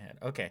 Stuck in my head.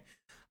 Okay.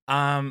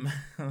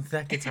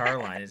 That guitar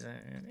line is.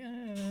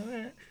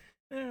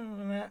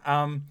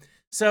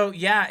 So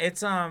yeah, it's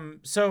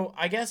So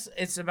I guess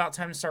it's about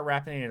time to start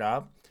wrapping it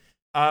up.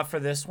 For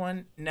this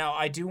one, now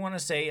I do want to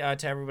say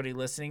to everybody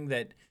listening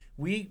that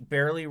we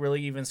barely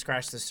really even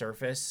scratched the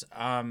surface.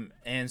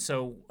 And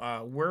so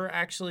we're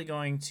actually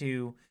going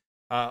to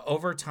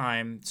over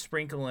time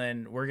sprinkle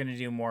in. We're gonna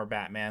do more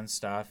Batman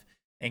stuff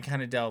and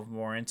kind of delve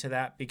more into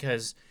that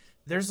because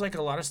there's like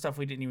a lot of stuff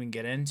we didn't even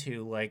get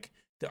into, like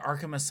the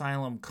Arkham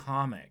Asylum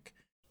comic,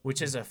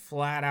 which is a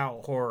flat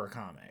out horror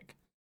comic.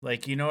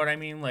 Like, you know what I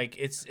mean? Like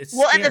it's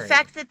Well, and the scary.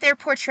 fact that they're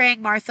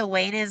portraying Martha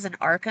Wayne as an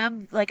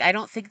Arkham, like, I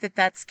don't think that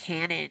that's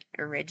canon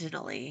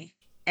originally.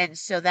 And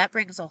so that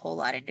brings a whole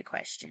lot into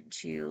question,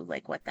 too,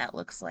 like what that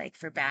looks like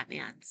for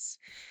Batman's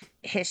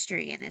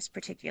history in this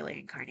particular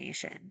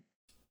incarnation.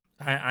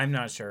 I'm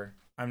not sure.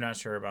 I'm not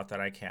sure about that.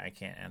 I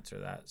can't answer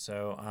that.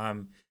 So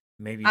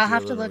maybe I'll do a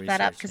have to little look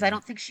that up research because I there.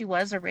 don't think she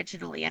was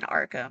originally an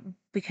Arkham.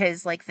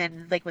 Because, like,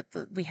 then, like,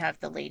 we have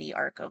the Lady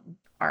Arkham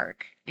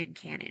arc in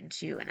canon,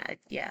 too. And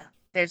yeah,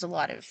 there's a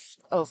lot of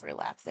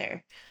overlap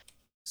there.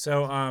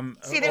 So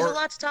See, there's a or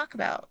lot to talk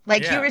about,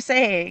 like you yeah, were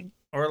saying.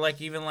 or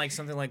like even like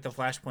something like the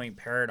Flashpoint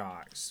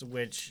Paradox,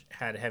 which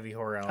had heavy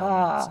horror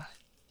elements.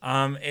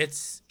 Ah,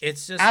 It's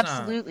just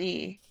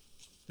absolutely.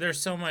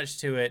 there's so much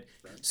to it.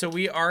 So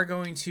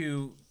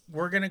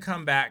we're gonna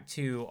come back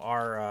to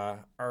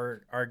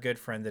our good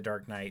friend the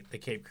Dark Knight, the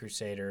Cape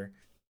Crusader,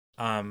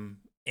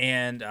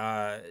 and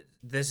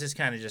this is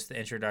kind of just the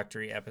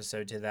introductory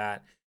episode to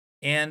that.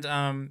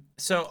 And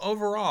so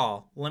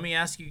overall, let me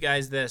ask you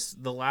guys this: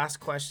 the last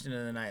question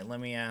of the night. Let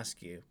me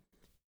ask you: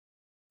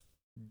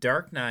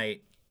 Dark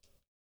Knight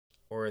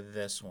or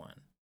this one?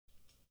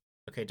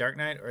 Okay, Dark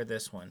Knight or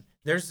this one?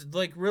 There's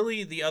like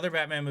really the other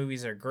Batman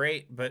movies are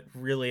great, but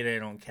really they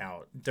don't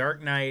count.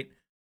 Dark Knight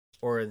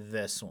or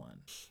this one?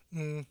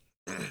 Mm.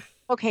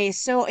 Okay,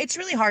 so it's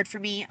really hard for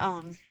me.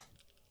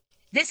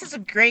 This is a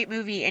great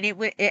movie, and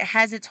it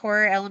has its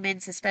horror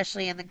elements,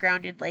 especially in the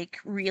grounded like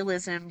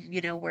realism,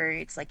 where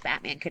it's like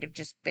Batman could have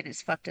just been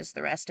as fucked as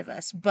the rest of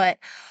us. But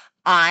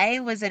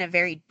I was in a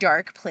very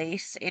dark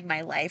place in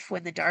my life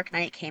when The Dark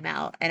Knight came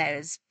out, and I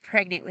was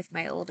pregnant with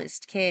my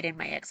oldest kid, and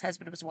my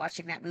ex-husband was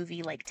watching that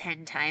movie like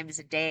 10 times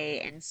a day.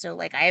 And so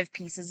like I have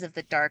pieces of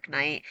The Dark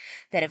Knight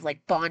that have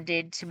like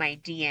bonded to my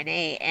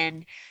DNA,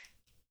 and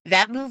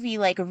that movie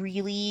like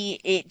really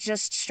it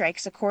just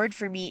strikes a chord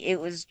for me. It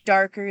was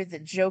darker. The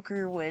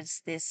Joker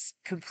was this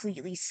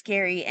completely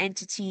scary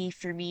entity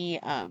for me.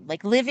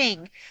 Like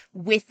living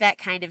with that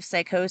kind of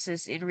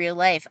psychosis in real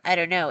life, I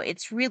don't know,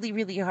 it's really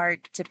really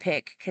hard to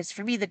pick, because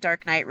for me The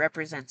Dark Knight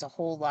represents a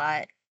whole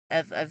lot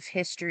of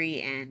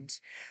history and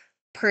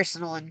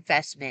personal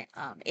investment.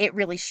 It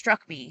really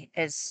struck me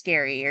as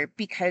scarier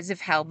because of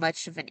how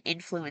much of an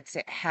influence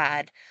it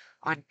had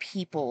on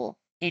people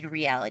in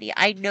reality.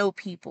 I know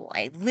people,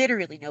 I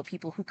literally know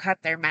people who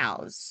cut their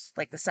mouths,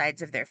 like the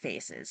sides of their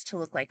faces, to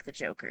look like the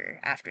Joker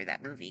after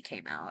that movie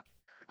came out.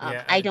 I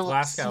Yeah, don't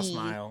Glasgow see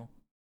Smile.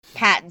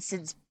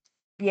 Pattinson's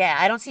yeah,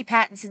 I don't see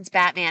Pattinson's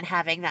Batman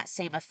having that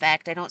same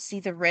effect. I don't see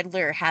the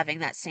Riddler having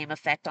that same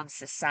effect on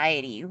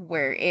society,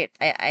 where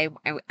I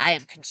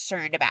am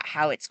concerned about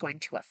how it's going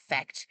to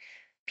affect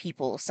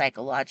people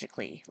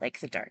psychologically, like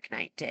The Dark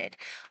Knight did.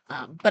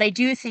 But I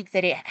do think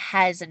that it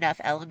has enough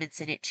elements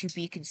in it to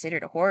be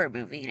considered a horror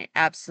movie, and it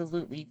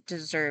absolutely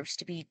deserves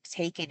to be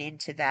taken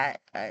into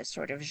that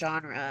sort of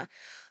genre,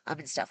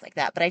 and stuff like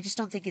that. But I just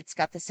don't think it's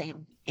got the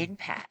same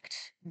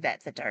impact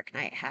that The Dark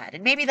Knight had.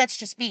 And maybe that's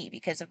just me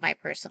because of my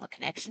personal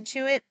connection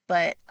to it,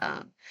 but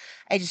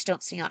I just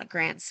don't see on a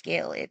grand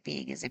scale it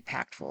being as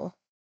impactful.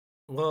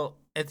 Well,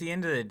 at the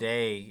end of the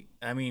day,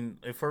 I mean,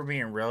 if we're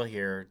being real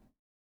here,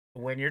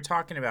 when you're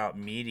talking about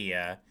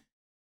media,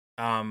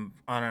 on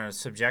a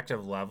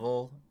subjective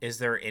level, is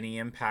there any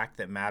impact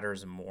that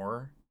matters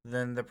more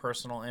than the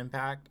personal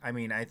impact? I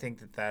mean, I think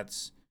that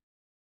that's,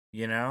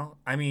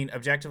 I mean,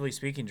 objectively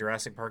speaking,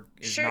 Jurassic Park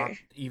is not Sure.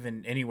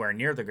 even anywhere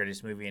near the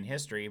greatest movie in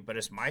history, but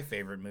it's my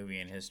favorite movie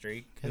in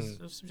history because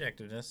of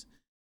subjectiveness.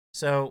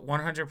 So 100%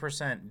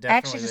 I actually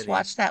definitely just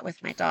watched that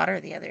with my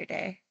daughter the other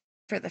day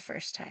for the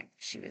first time.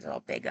 She was all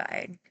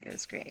big-eyed. It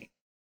was great.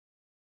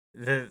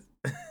 the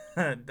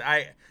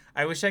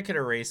I wish I could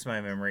erase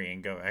my memory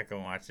and go back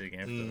and watch it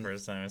again for the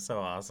first time. It's so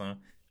awesome.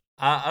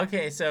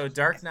 Okay, so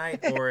Dark Knight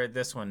or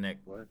this one, Nick?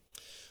 What?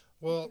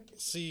 Well,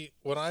 see,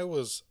 when I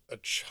was a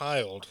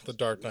child, The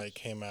Dark Knight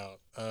came out.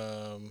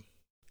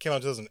 Came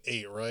out in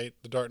 2008, right?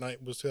 The Dark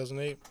Knight was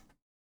 2008.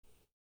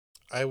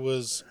 I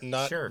was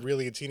not Sure.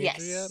 really a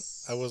teenager yet.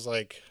 Yes. I was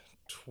like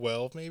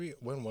 12, maybe.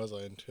 When was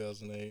I in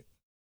 2008?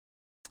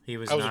 He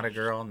was I was not a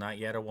girl, not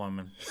yet a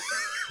woman.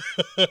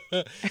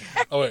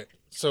 Oh wait,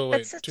 so wait,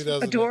 That's such an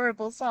 2000. It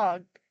adorable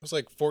song. was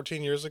like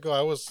 14 years ago.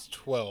 I was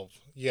 12.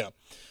 Yeah.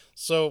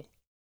 So,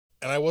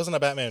 and I wasn't a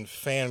Batman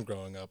fan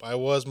growing up. I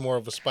was more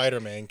of a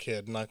Spider-Man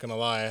kid. Not gonna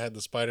lie, I had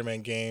the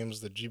Spider-Man games,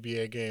 the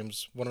GBA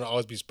games. Wanted to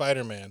always be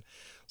Spider-Man.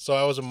 So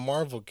I was a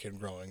Marvel kid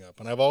growing up,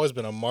 and I've always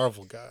been a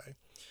Marvel guy.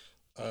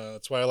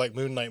 That's why I like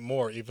Moon Knight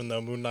more, even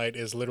though Moon Knight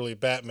is literally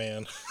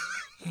Batman,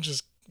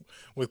 just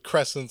with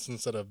crescents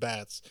instead of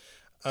bats.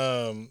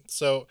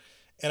 So,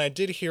 and I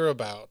did hear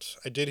about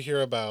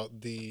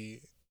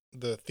the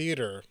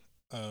theater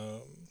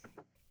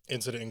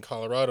incident in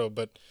Colorado,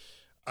 but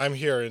I'm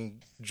here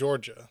in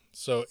Georgia,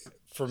 so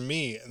for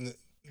me, and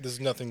this is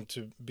nothing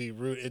to be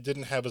rude, it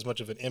didn't have as much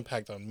of an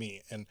impact on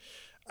me, and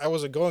I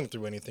wasn't going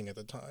through anything at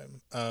the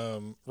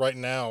time. Right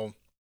now,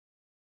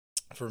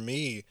 for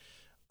me,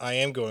 I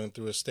am going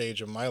through a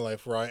stage of my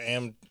life where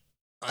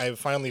I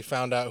finally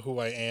found out who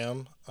I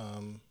am,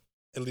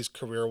 at least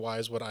career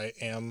wise, what I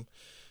am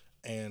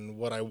and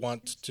what I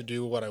want to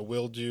do, what I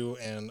will do,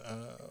 and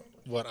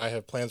what I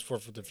have plans for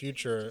the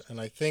future. And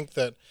I think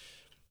that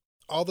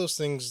all those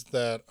things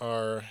that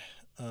are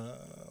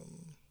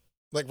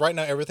like right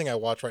now, everything I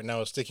watch right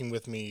now is sticking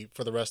with me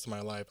for the rest of my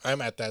life.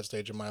 I'm at that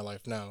stage of my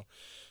life now.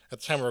 At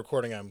the time of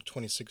recording, I'm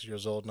 26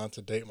 years old, not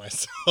to date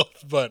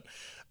myself, but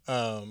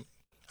um,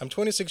 I'm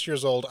 26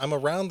 years old. I'm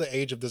around the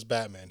age of this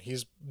Batman.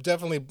 He's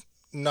definitely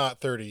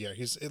not 30 yet.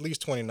 He's at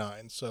least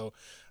 29. So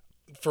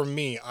for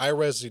me, I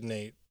res-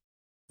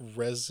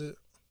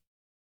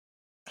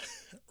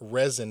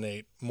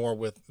 resonate more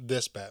with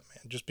this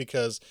Batman just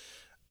because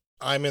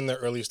I'm in the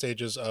early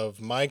stages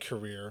of my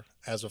career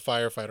as a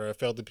firefighter. I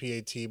failed the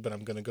PAT, but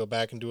I'm going to go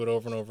back and do it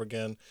over and over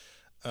again.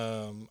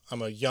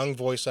 I'm a young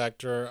voice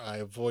actor.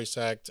 I voice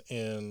act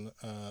in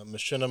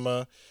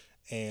machinima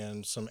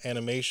and some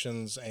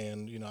animations,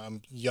 and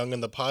I'm young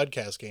in the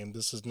podcast game.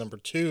 This is number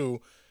 2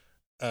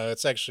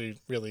 It's actually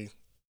really,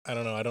 I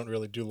don't know, I don't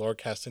really do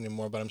Lorecast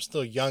anymore, but I'm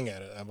still young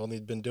at it. I've only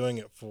been doing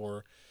it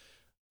for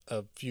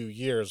a few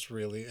years,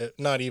 really.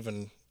 Not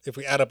even, if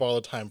we add up all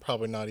the time,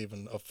 probably not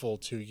even a full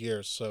 2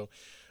 years. So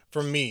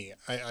for me,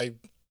 I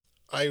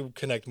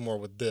connect more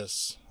with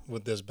this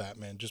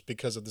Batman just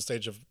because of the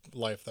stage of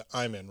life that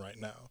I'm in right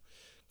now.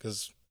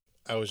 Because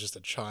I was just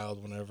a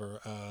child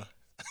whenever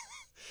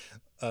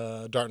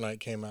Dark Knight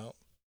came out.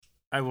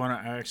 I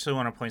actually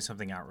want to point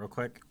something out real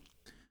quick.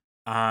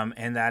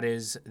 And that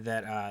is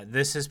that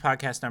this is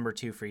podcast number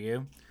 2 for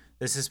you.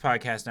 This is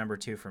podcast number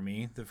 2 for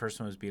me. The first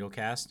one was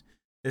Beetlecast.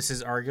 This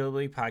is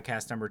arguably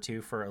podcast number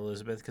 2 for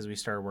Elizabeth because we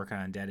started working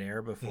on Dead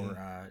Air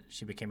before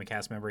she became a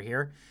cast member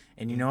here.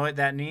 And you know what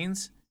that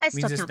means? I It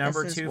still means it's count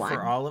number this as 2 one.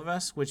 for all of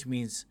us, which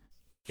means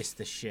it's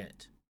the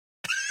shit.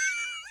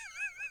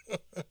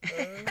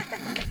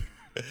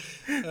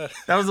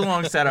 That was a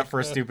long setup for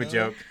a stupid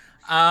joke.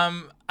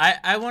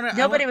 I want to.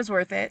 No, but it was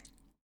worth it.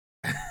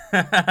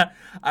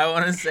 I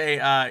want to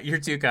say you're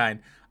too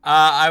kind.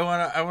 I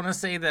want to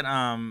say that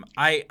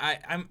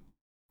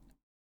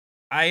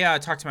I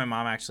talked to my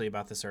mom actually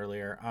about this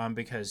earlier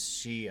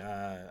because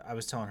I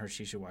was telling her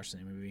she should watch the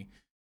movie.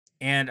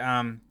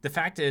 And the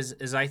fact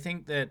is I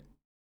think that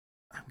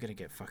I'm going to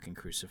get fucking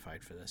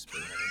crucified for this, but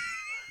whatever.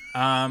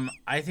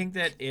 I think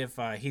that if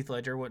Heath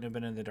Ledger wouldn't have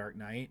been in The Dark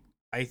Knight,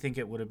 I think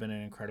it would have been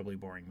an incredibly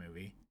boring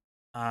movie.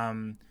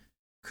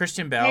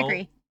 Christian Bale, I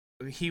agree.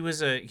 he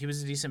was a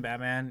decent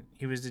Batman.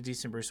 He was a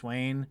decent Bruce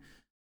Wayne.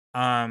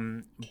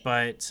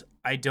 But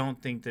I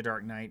don't think The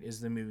Dark Knight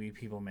is the movie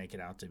people make it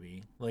out to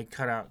be. Like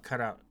cut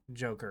out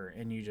Joker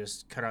and you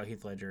just cut out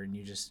Heath Ledger and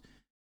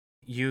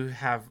you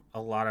have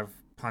a lot of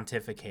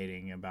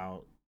pontificating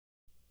about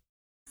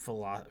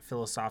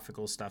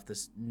philosophical stuff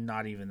that's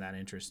not even that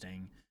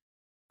interesting.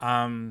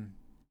 And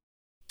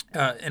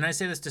I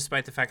say this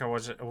despite the fact I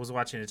was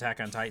watching Attack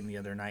on Titan the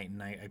other night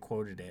and I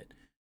quoted it.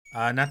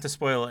 Not to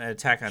spoil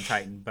Attack on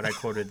Titan, but I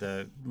quoted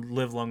the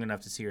 "live long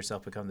enough to see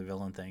yourself become the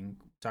villain" thing,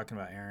 talking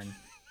about Aaron.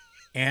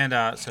 And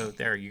so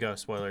there you go,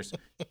 spoilers.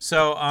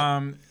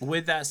 So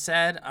with that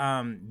said,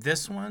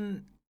 this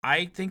one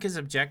I think is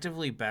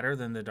objectively better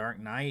than The Dark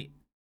Knight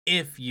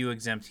if you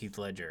exempt Heath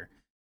Ledger.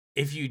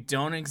 If you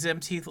don't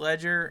exempt Heath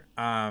Ledger,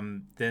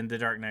 then The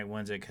Dark Knight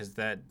wins it because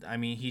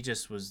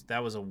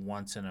that was a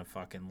once in a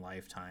fucking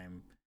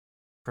lifetime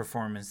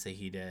performance that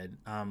he did.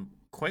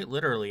 Quite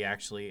literally,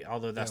 actually,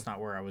 although that's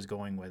not where I was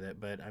going with it,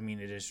 but I mean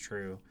it is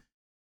true.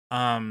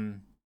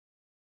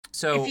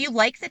 So if you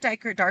like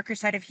the darker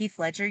side of Heath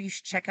Ledger, you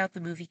should check out the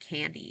movie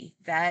Candy.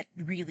 That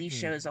really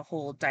shows a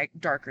whole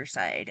darker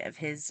side of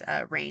his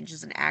range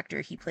as an actor.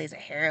 He plays a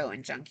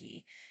heroin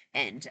junkie,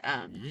 and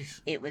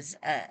it was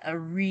a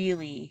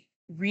really,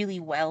 really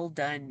well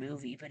done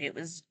movie. But it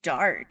was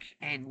dark,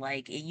 and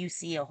like you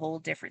see a whole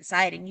different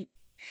side, and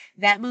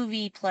that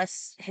movie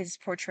plus his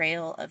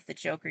portrayal of the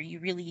Joker, you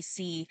really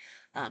see,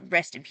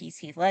 rest in peace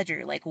Heath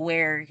Ledger, like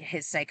where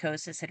his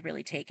psychosis had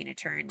really taken a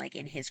turn, like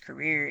in his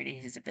career and in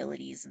his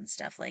abilities and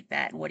stuff like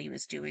that, and what he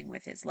was doing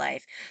with his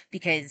life,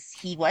 because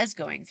he was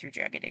going through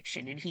drug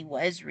addiction and he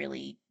was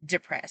really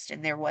depressed,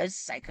 and there was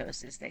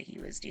psychosis that he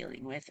was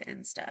dealing with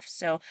and stuff.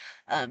 So,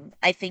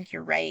 I think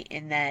you're right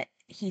in that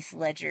Heath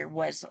Ledger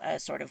was a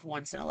sort of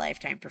once in a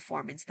lifetime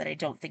performance that I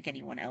don't think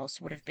anyone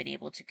else would have been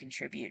able to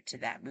contribute to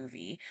that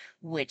movie,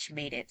 which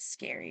made it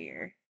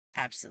scarier.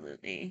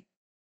 Absolutely.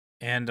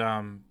 and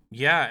and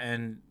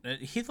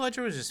Heath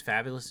Ledger was just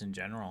fabulous in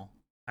general.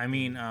 I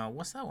mean,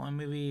 what's that one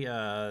movie?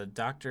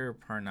 Dr.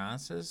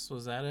 Parnassus,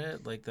 was that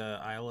it? Like the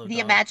Isle of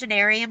The Dog.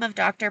 Imaginarium of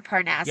Dr.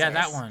 Parnassus. Yeah,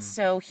 that one.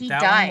 So he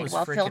That one died was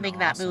while freaking filming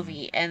that awesome.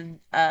 movie, and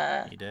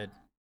He did.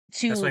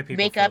 That's why to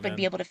people make filled up and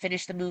be in. able to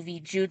finish the movie,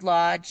 Jude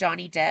Law,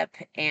 Johnny Depp,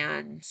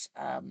 and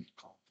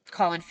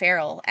Colin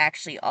Farrell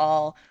actually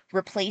all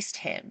replaced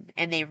him,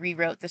 and they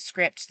rewrote the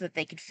script so that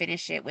they could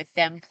finish it with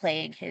them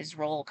playing his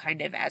role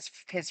kind of as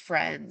his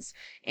friends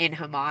in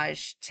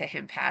homage to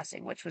him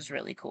passing, which was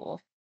really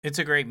cool. It's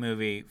a great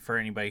movie for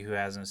anybody who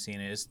hasn't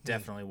seen it. It's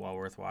definitely well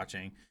worth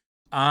watching.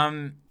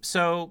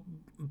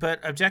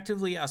 But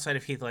objectively, outside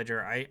of Heath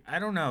Ledger, I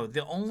don't know.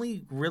 The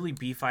only really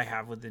beef I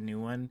have with the new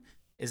one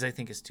is I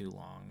think it's too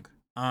long.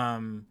 I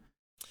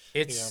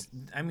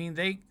mean,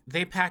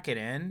 they pack it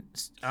in.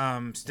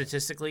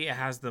 Statistically, it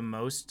has the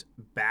most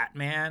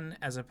Batman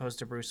as opposed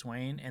to Bruce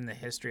Wayne in the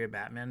history of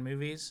Batman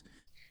movies.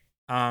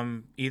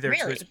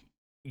 Really?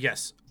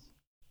 Yes.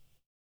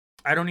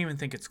 I don't even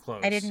think it's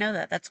close. I didn't know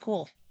that. That's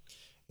cool.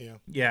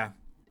 Yeah.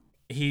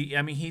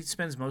 He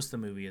spends most of the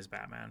movie as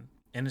Batman,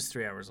 and it's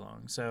 3 hours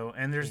long. So,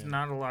 and there's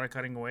not a lot of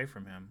cutting away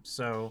from him.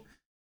 So,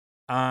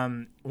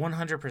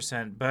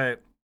 100%.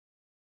 But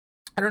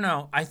I don't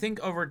know. I think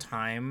over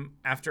time,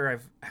 after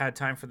I've had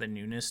time for the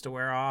newness to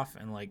wear off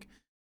and like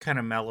kind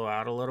of mellow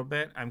out a little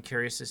bit, I'm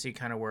curious to see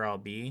kind of where I'll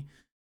be.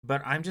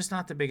 But I'm just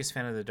not the biggest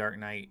fan of The Dark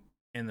Knight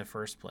in the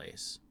first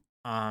place.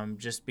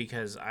 Just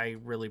because I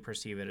really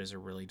perceive it as a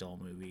really dull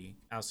movie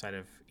outside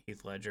of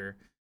Heath Ledger.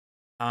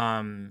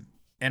 And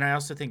I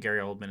also think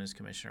Gary Oldman as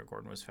Commissioner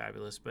Gordon was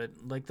fabulous, but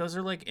like those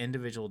are like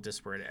individual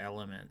disparate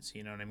elements,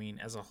 you know what I mean?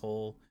 As a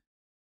whole,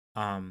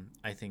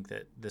 I think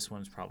that this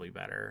one's probably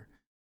better.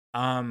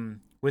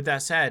 With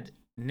that said,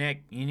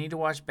 Nick, you need to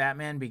watch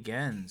Batman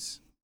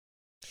Begins.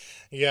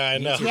 Yeah, I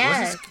Me know. too.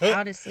 Yeah,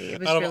 honestly, it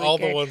was Out of really all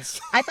good. the ones,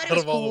 I thought it out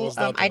was of all the cool. ones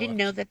not to I didn't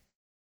know watch. that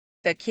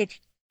the kid.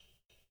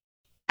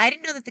 I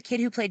didn't know that the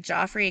kid who played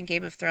Joffrey in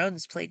Game of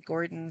Thrones played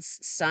Gordon's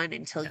son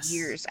until Yes.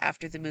 years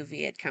after the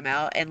movie had come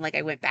out. And like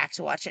I went back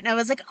to watch it and I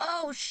was like,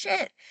 oh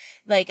shit.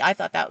 Like I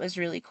thought that was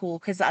really cool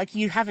because like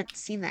you haven't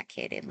seen that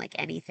kid in like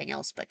anything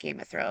else but Game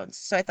of Thrones.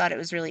 So I thought it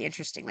was really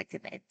interesting, like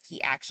that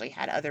he actually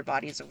had other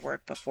bodies of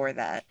work before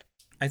that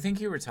I think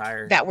he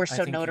retired. that were I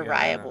so think he got out of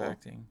notariable.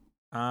 acting.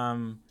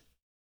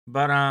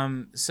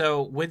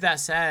 So with that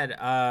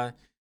said,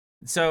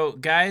 so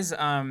guys,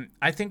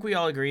 I think we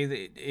all agree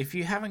that if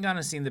you haven't gone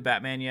and seen the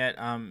Batman yet,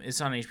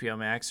 it's on HBO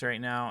Max right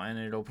now, and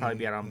it'll probably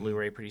be out on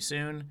Blu-ray pretty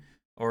soon,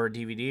 or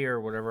DVD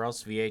or whatever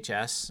else,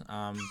 VHS,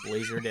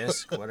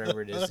 Laserdisc,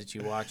 whatever it is that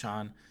you watch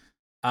on.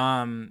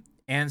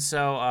 And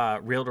so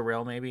reel to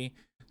reel maybe.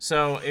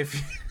 So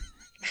if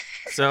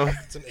so,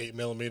 It's an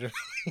 8mm.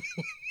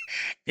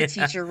 The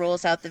teacher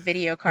rolls out the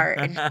video cart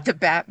and the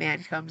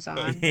Batman comes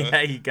on.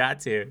 Yeah, you got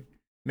to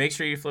make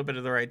sure you flip it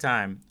at the right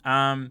time.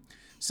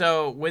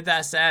 So with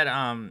that said,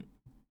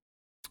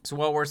 so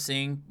well worth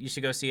seeing. You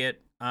should go see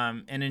it,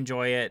 and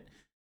enjoy it.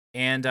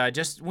 And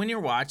just when you're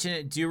watching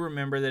it, do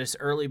remember that it's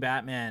early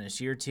Batman.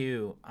 It's year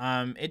 2.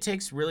 It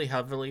takes really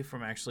heavily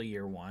from actually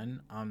year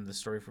 1. The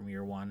story from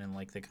year 1 and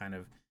like the kind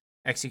of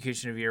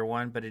execution of year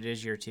 1, but it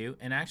is year 2.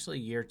 And actually,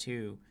 year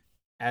 2,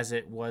 as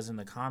it was in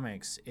the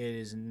comics, it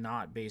is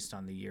not based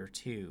on the year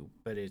 2,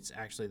 but it's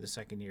actually the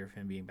second year of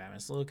him being Batman.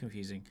 It's a little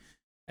confusing.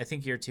 I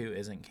think year 2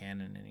 isn't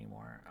canon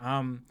anymore.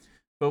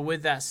 But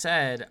with that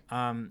said,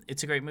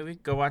 it's a great movie.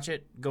 Go watch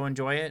it. Go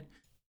enjoy it.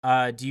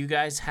 Do you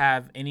guys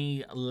have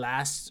any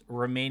last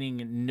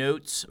remaining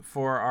notes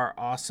for our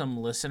awesome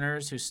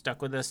listeners who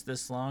stuck with us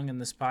this long in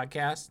this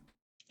podcast?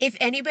 If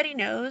anybody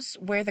knows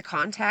where the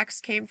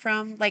contacts came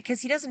from, like,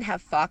 because he doesn't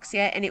have Fox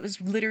yet, and it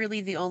was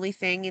literally the only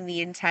thing in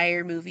the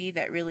entire movie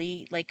that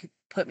really, like,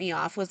 put me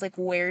off was, like,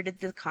 where did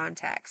the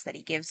contacts that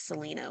he gives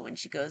Selena when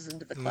she goes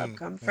into the club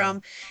come Yeah.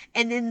 from?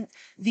 And then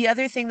the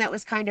other thing that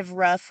was kind of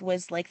rough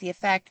was, like, the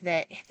effect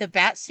that the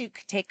bat suit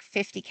could take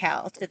 50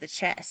 cal to the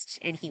chest,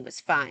 and he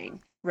was fine,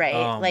 right?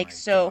 Oh Like, my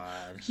so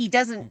God. he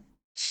doesn't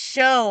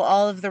show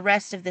all of the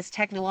rest of this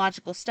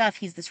technological stuff.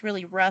 He's this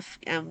really rough,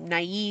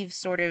 naive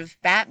sort of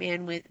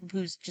Batman with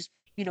who's just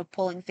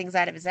pulling things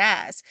out of his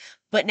ass.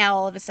 But now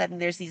all of a sudden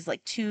there's these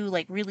like two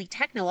like really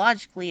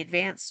technologically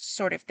advanced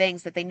sort of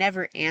things that they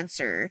never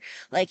answer.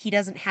 Like he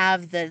doesn't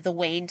have the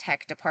Wayne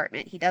Tech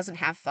department. He doesn't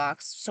have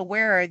Fox. So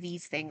where are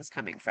these things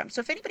coming from?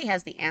 So if anybody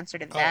has the answer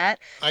to that,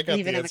 I got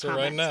leave the it in the answer right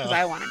comments because now.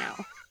 I want to know.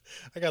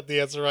 I got the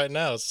answer right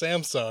now.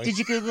 Samsung. Did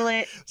you Google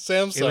it?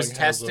 Samsung It was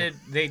has them. tested.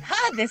 They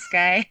This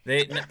guy.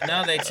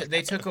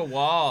 they took a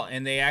wall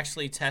and they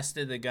actually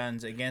tested the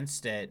guns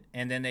against it,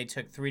 and then they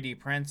took 3D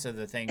prints of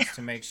the things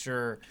to make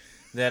sure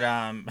that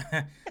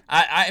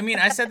I mean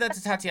I said that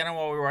to Tatiana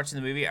while we were watching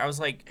the movie. I was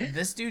like,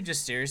 this dude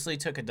just seriously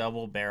took a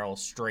double barrel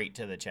straight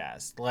to the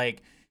chest.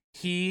 Like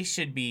he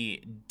should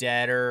be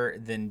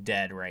deader than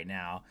dead right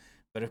now.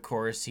 But of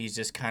course, he's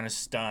just kind of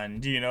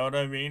stunned. You know what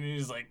I mean?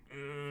 He's like,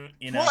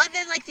 you know. Well, and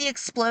then like the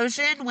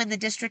explosion when the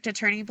district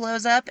attorney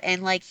blows up,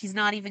 and like he's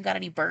not even got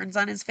any burns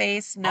on his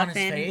face, On his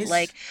nothing. face?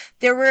 Like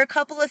there were a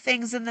couple of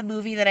things in the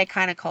movie that I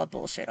kind of called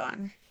bullshit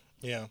on.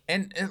 Yeah.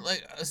 And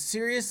like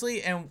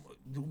seriously, and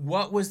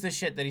what was the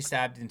shit that he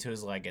stabbed into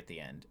his leg at the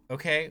end?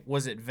 Okay,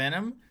 was it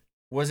venom?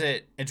 Was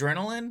it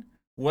adrenaline?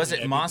 Was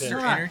it Yeah, Monster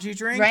Yeah. Energy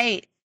drink?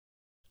 Right.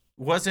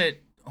 Was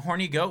it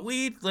horny goat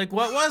weed? Like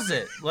what was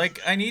it?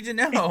 Like I need to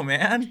know,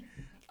 man.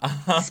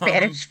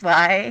 Spanish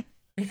fly.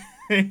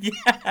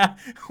 Yeah,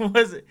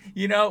 was it?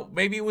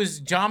 Maybe it was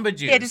Jamba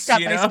Juice. He had to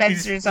stop by He's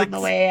Spencer's on like, the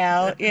way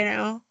out.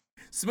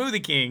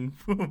 Smoothie King.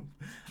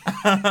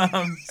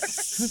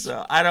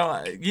 So I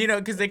don't,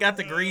 because they got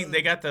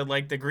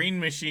the green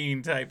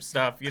machine type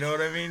stuff. You know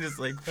what I mean? It's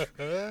like,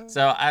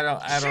 so I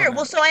don't Sure. know.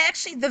 Well, so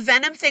the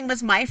Venom thing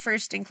was my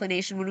first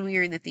inclination when we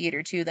were in the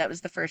theater too. That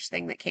was the first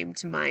thing that came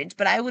to mind.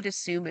 But I would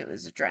assume it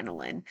was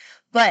adrenaline.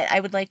 But I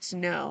would like to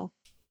know,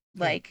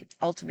 like,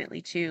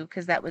 ultimately too,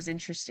 because that was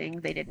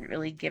interesting. They didn't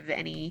really give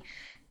any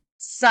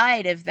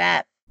side of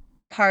that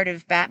part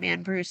of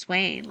Batman Bruce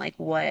Wayne, like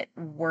what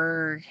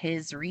were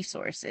his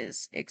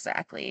resources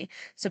exactly.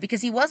 So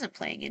because he wasn't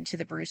playing into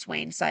the Bruce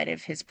Wayne side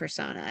of his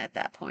persona at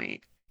that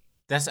point.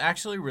 That's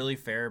actually really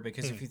fair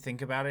because if you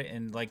think about it,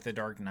 in like The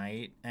Dark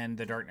Knight and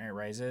The Dark Knight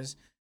Rises,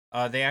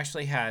 they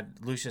actually had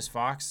Lucius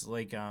Fox,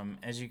 like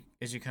as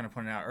you kind of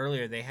pointed out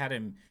earlier, they had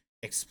him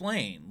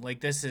explain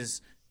like this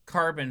is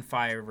carbon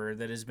fiber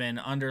that has been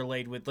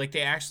underlaid with, like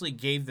they actually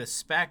gave the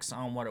specs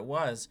on what it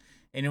was.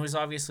 And it was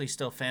obviously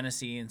still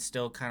fantasy and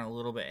still kind of a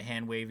little bit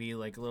hand wavy,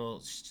 like a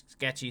little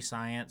sketchy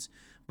science,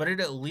 but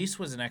it at least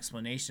was an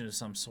explanation of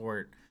some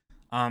sort.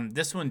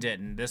 This one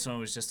didn't. This one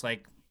was just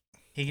like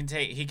he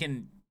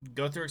can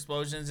go through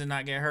explosions and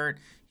not get hurt.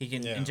 He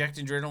can inject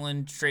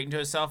adrenaline straight into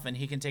himself, and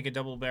he can take a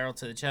double barrel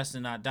to the chest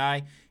and not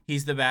die.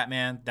 He's the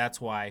Batman. That's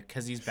why,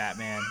 because he's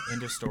Batman.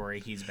 End of story.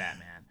 He's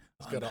Batman.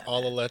 He's got an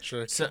all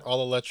electric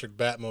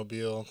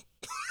Batmobile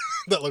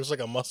that looks like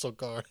a muscle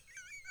car.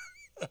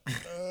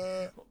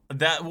 The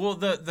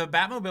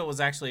Batmobile was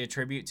actually a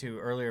tribute to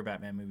earlier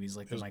Batman movies,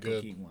 like the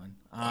Michael Keaton one.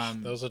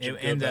 That was such a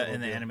good in the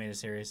Batmobile. animated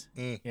series.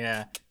 Mm.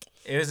 Yeah,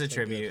 it was a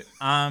tribute.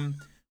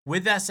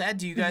 With that said,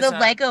 do you guys the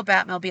Lego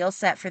Batmobile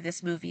set for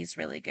this movie is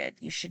really good.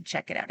 You should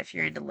check it out if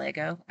you're into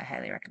Lego. I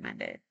highly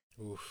recommend it.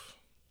 Oof.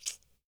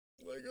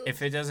 Lego.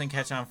 If it doesn't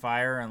catch on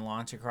fire and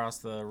launch across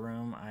the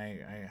room, I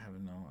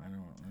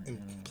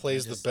don't.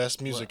 Plays the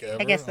best music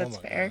ever. I guess that's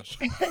fair.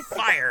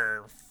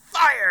 Fire.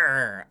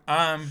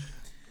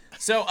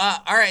 So,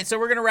 all right. So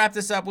we're gonna wrap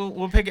this up.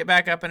 We'll pick it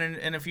back up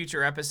in a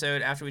future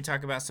episode after we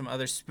talk about some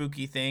other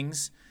spooky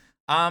things.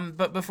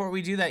 But before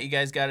we do that, you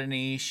guys got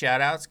any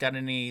shout outs? Got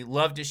any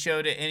love to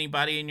show to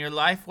anybody in your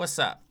life? What's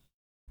up?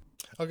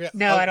 Okay.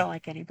 No, I don't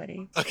like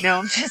anybody. Okay. No,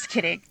 I'm just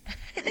kidding.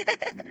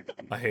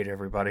 I hate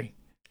everybody.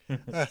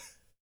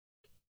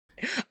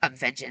 I'm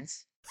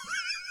vengeance.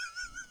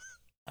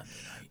 I'm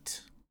the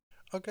night.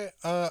 Okay.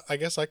 I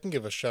guess I can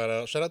give a shout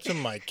out. Shout out to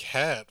my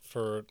cat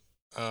for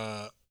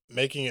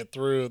making it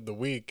through the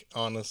week.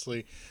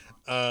 Honestly,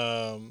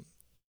 when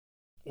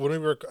we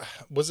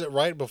was it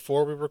right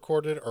before we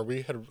recorded, or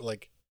we had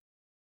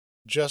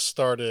just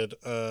started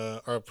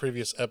our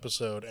previous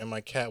episode, and my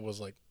cat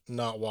was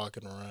not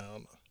walking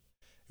around.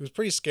 It was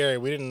pretty scary.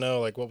 We didn't know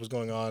what was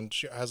going on.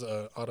 She has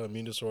an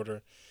autoimmune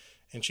disorder,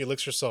 and she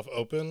licks herself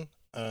open.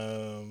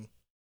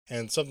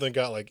 And something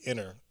got in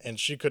her, and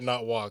she could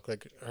not walk.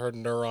 Her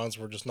neurons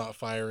were just not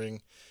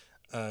firing.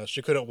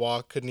 She couldn't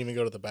walk, couldn't even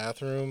go to the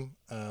bathroom.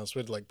 So we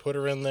had to put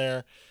her in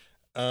there.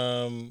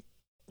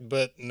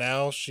 But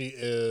now she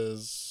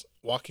is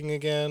walking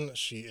again.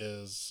 She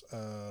is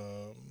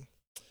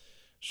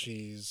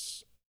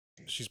she's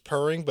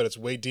purring, but it's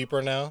way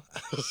deeper now.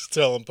 I was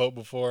telling Pope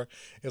before,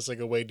 it's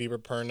a way deeper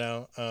purr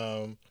now.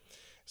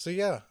 So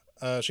yeah,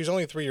 she's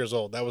only 3 years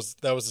old. That was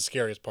the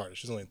scariest part.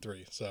 She's only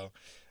 3. So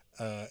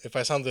if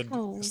I sounded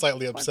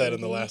slightly upset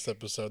in the last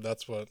episode,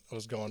 that's what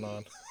was going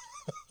on.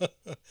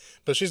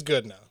 But she's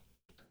good now.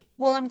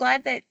 Well, I'm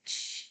glad that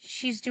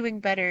she's doing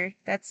better.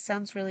 That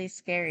sounds really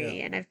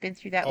scary, and I've been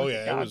through that with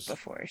a dog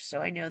before, so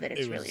I know that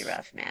it's really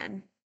rough,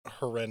 man.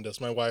 Horrendous.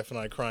 My wife and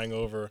I crying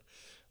over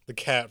the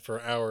cat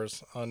for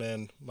hours on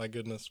end. My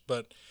goodness,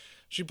 but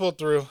she pulled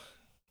through.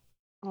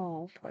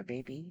 Oh, poor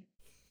baby.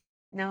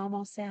 No, I'm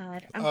all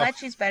sad. I'm glad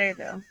she's better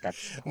though.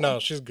 That's cool. No,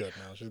 she's good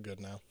now. She's good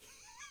now.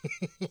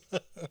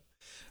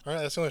 All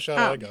right, that's the only shout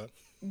out I got.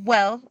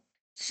 Well,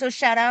 so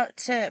shout out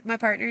to my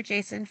partner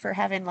Jason for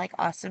having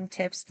awesome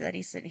tips that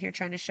he's sitting here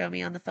trying to show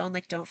me on the phone.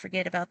 Don't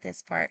forget about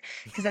this part,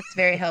 because that's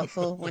very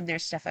helpful when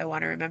there's stuff I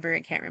want to remember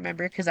and can't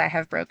remember because I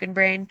have broken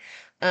brain.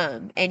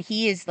 And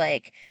he is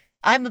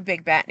I'm a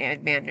big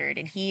Batman nerd,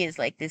 and he is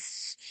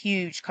this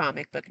huge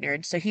comic book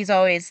nerd. So he's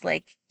always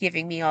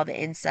giving me all the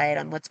insight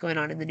on what's going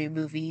on in the new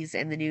movies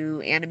and the new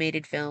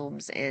animated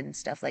films and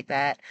stuff like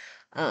that.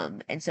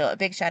 And so a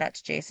big shout out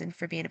to Jason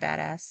for being a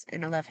badass,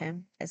 and I love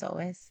him as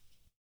always.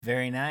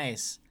 Very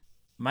nice.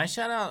 My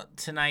shout out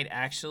tonight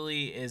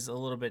actually is a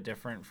little bit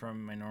different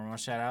from my normal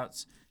shout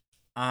outs.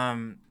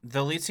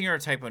 The lead singer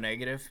of Typo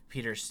Negative,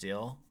 Peter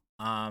Steele.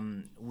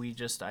 We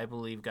just, I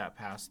believe, got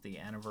past the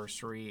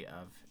anniversary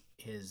of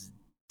his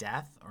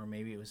death, or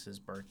maybe it was his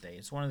birthday.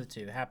 It's one of the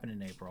two. It happened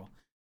in April.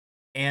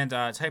 And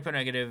Typo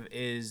Negative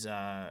is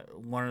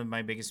one of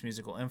my biggest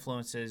musical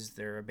influences.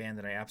 They're a band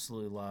that I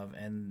absolutely love.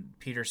 And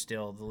Peter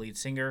Steele, the lead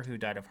singer, who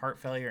died of heart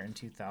failure in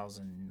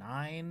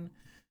 2009,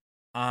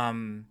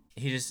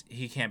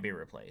 he can't be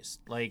replaced.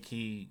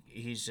 He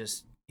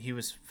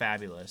was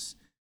fabulous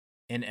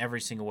in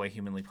every single way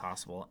humanly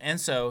possible.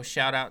 And so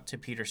shout out to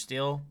Peter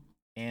Steele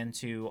and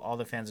to all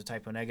the fans of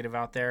Typo Negative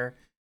out there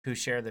who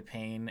share the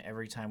pain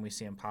every time we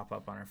see him pop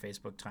up on our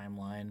Facebook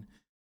timeline.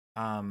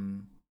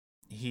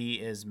 He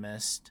is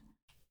missed.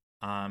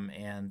 I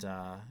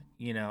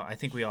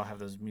think we all have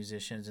those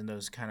musicians and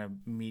those kind of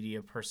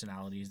media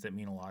personalities that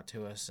mean a lot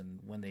to us, and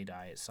when they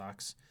die, it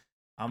sucks.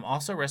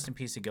 Also, rest in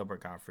peace to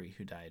Gilbert Gottfried,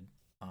 who died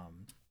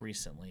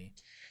recently.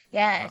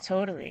 Yeah,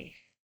 totally.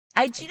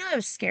 I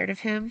was scared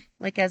of him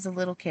as a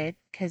little kid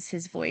because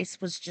his voice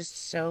was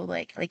just so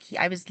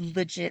I was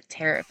legit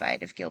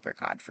terrified of Gilbert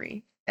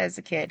Gottfried as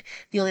a kid.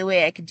 The only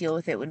way I could deal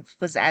with it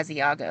was as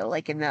Iago,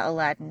 in the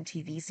Aladdin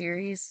TV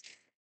series.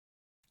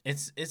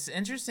 It's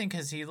interesting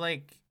because he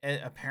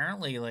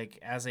apparently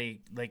as a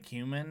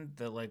human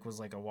that was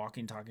a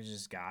walking talking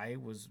just guy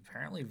was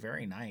apparently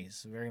very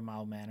nice, very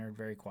mild mannered,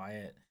 very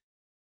quiet.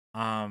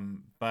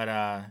 But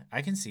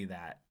I can see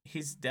that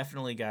he's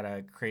definitely got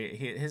a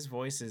his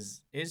voice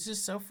is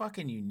just so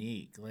fucking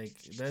unique.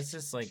 That's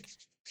just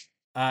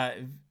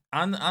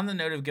on the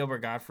note of Gilbert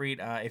Gottfried,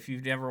 if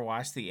you've never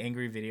watched the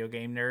Angry Video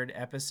Game Nerd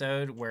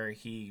episode where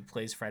he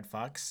plays Fred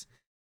Fucks,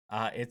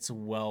 it's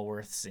well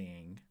worth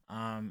seeing.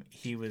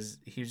 He was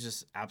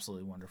just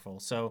absolutely wonderful.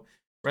 So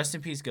rest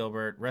in peace,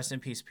 Gilbert. Rest in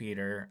peace,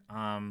 Peter.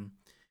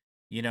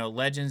 You know,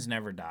 legends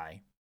never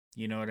die.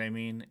 You know what I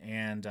mean?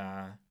 And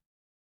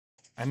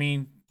I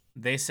mean,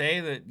 they say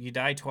that you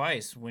die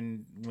twice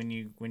when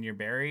you're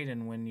buried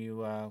and when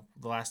you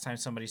the last time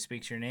somebody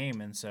speaks your name.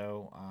 And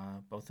so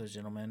both those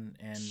gentlemen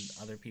and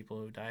other people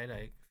who died,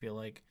 I feel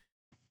like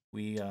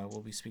we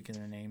will be speaking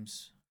their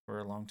names for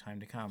a long time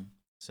to come.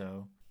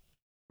 So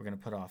we're gonna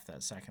put off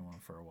that second one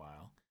for a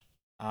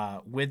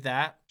while. With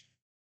that,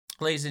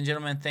 ladies and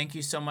gentlemen, thank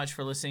you so much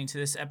for listening to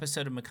this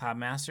episode of Macabre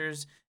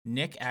Masters.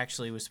 Nick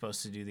actually was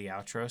supposed to do the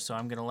outro, so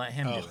I'm going to let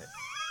him do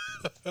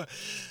it.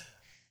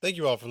 Thank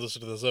you all for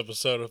listening to this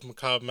episode of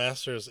Macabre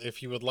Masters.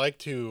 If you would like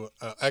to,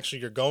 actually,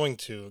 you're going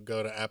to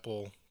go to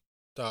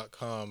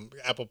Apple.com,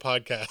 Apple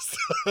Podcast.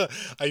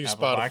 I use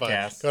Apple Spotify.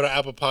 Podcast. Go to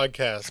Apple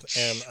Podcast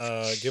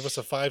and give us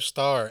a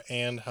 5-star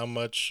and how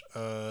much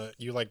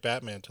you like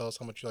Batman. Tell us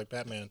how much you like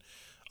Batman,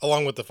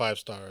 along with the 5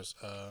 stars.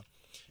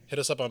 Hit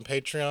us up on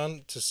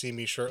Patreon to see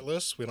me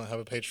shirtless. We don't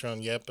have a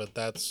Patreon yet, but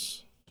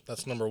that's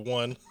number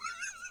 1.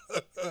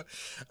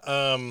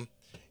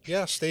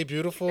 Yeah, stay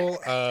beautiful.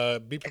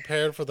 Be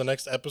prepared for the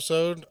next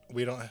episode.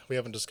 We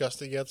haven't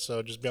discussed it yet,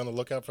 so just be on the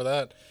lookout for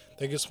that.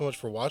 Thank you so much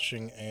for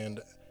watching, and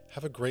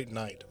have a great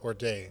night or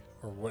day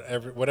or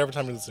whatever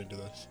time you're listening to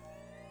this.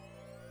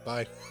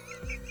 Bye.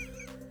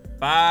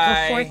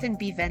 Bye. Go forth and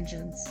be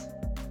vengeance.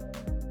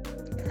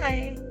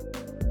 Bye.